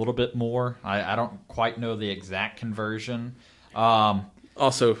 maybe a little bit more. I don't quite know the exact conversion.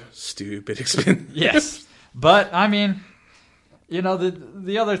 Also stupid expensive. Yes, but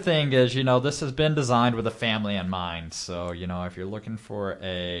the other thing is, this has been designed with a family in mind. So, if you're looking for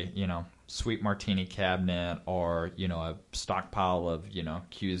a, sweet martini cabinet or, a stockpile of,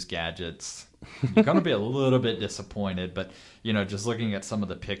 Q's gadgets, you're going to be a little bit disappointed. But, just looking at some of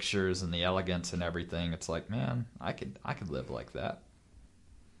the pictures and the elegance and everything, it's like, man, I could live like that.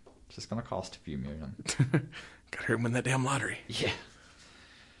 It's just going to cost a few million. Gotta hurry win that damn lottery. Yeah.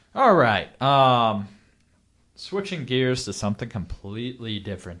 All right. switching gears to something completely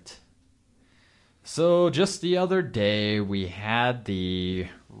different. So just the other day, we had the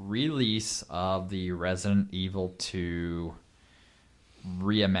release of the Resident Evil 2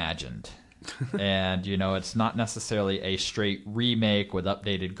 reimagined. And, it's not necessarily a straight remake with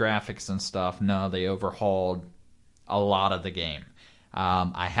updated graphics and stuff. No, they overhauled a lot of the game.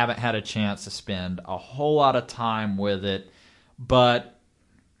 I haven't had a chance to spend a whole lot of time with it, but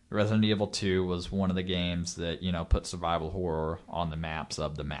Resident Evil 2 was one of the games that, put survival horror on the maps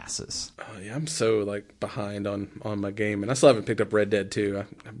of the masses. Oh, yeah, I'm so behind on my game, and I still haven't picked up Red Dead 2.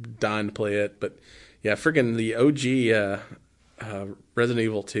 I'm dying to play it, but yeah, freaking the OG Resident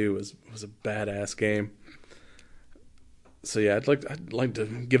Evil 2 was a badass game. So yeah, I'd like to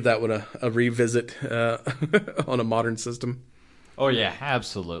give that one a revisit on a modern system. Oh yeah,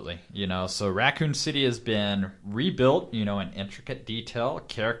 absolutely. So Raccoon City has been rebuilt, in intricate detail.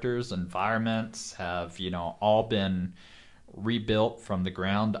 Characters, environments have, all been rebuilt from the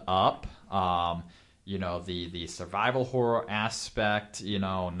ground up. The survival horror aspect,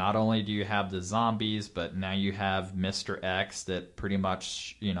 not only do you have the zombies, but now you have Mr. X that pretty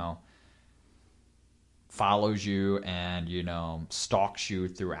much, follows you and, stalks you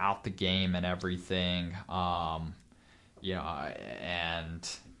throughout the game and everything.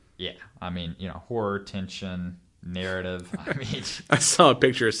 Horror, tension, narrative. I saw a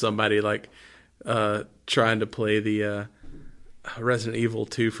picture of somebody trying to play the Resident Evil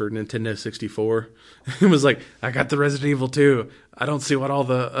 2 for Nintendo 64. It was like, I got the Resident Evil 2. I don't see what all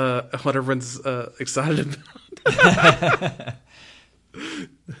the what everyone's excited about.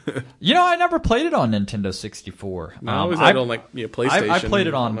 I never played it on Nintendo 64. No, I was on PlayStation. I played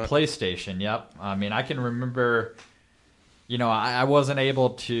it on PlayStation. Yep. I can remember. I wasn't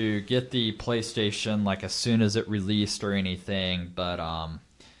able to get the PlayStation as soon as it released or anything, but I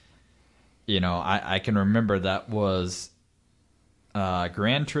can remember that was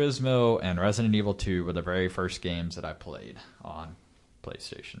Gran Turismo and Resident Evil 2 were the very first games that I played on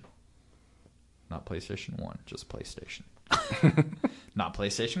PlayStation. Not PlayStation 1, just PlayStation. Not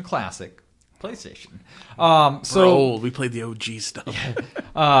PlayStation Classic, PlayStation. We're old. We played the OG stuff.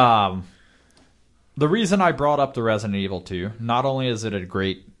 The reason I brought up the Resident Evil 2, not only is it a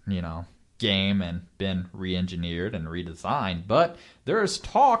great, game and been re-engineered and redesigned, but there's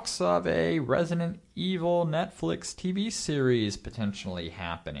talks of a Resident Evil Netflix TV series potentially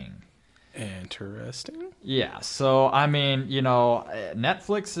happening. Interesting. Yeah, so,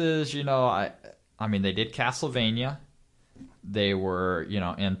 Netflix is, they did Castlevania. They were,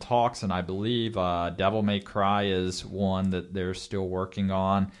 in talks, and I believe Devil May Cry is one that they're still working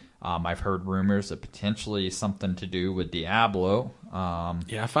on. I've heard rumors of potentially something to do with Diablo.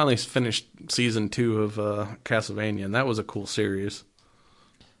 I finally finished season 2 of Castlevania, and that was a cool series.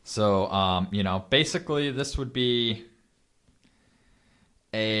 So, basically this would be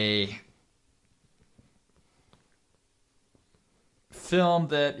a film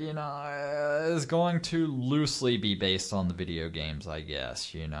that, is going to loosely be based on the video games, I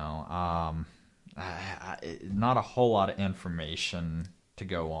guess, not a whole lot of information to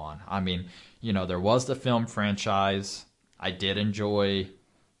go on. There was the film franchise. I did enjoy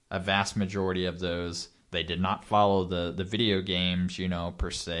a vast majority of those. They did not follow the video games,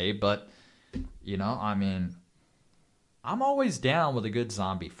 per se, but, I'm always down with a good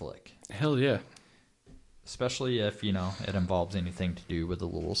zombie flick. Hell yeah. Especially if, it involves anything to do with a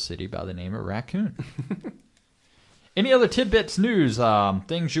little city by the name of Raccoon. Any other tidbits, news,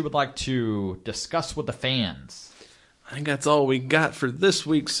 things you would like to discuss with the fans? I think that's all we got for this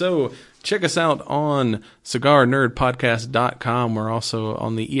week. So check us out on CigarNerdPodcast.com. We're also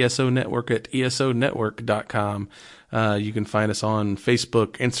on the ESO Network at ESONetwork.com. You can find us on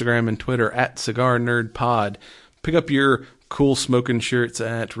Facebook, Instagram, and Twitter at CigarNerdPod. Pick up your cool smoking shirts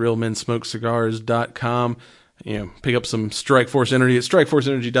at RealMenSmokeCigars.com. Pick up some Strikeforce Energy at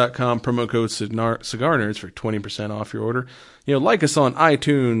StrikeForceEnergy.com. Promo code Cigar Nerds for 20% off your order. Like us on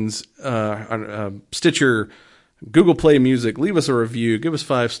iTunes, Stitcher, Google Play Music. Leave us a review. Give us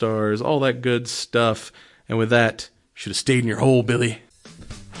 5 stars. All that good stuff. And with that, should have stayed in your hole, Billy.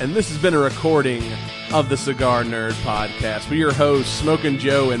 And this has been a recording of the Cigar Nerd Podcast with your hosts, Smokin'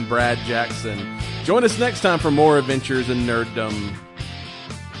 Joe and Brad Jackson. Join us next time for more adventures in nerddom.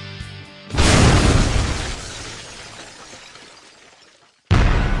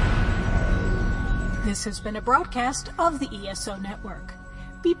 This has been a broadcast of the ESO Network.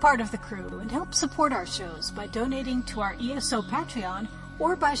 Be part of the crew and help support our shows by donating to our ESO Patreon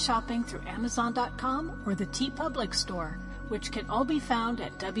or by shopping through Amazon.com or the TeePublic Store, which can all be found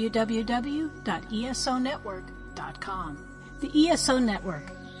at www.esonetwork.com. The ESO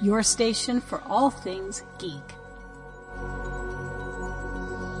Network, your station for all things geek.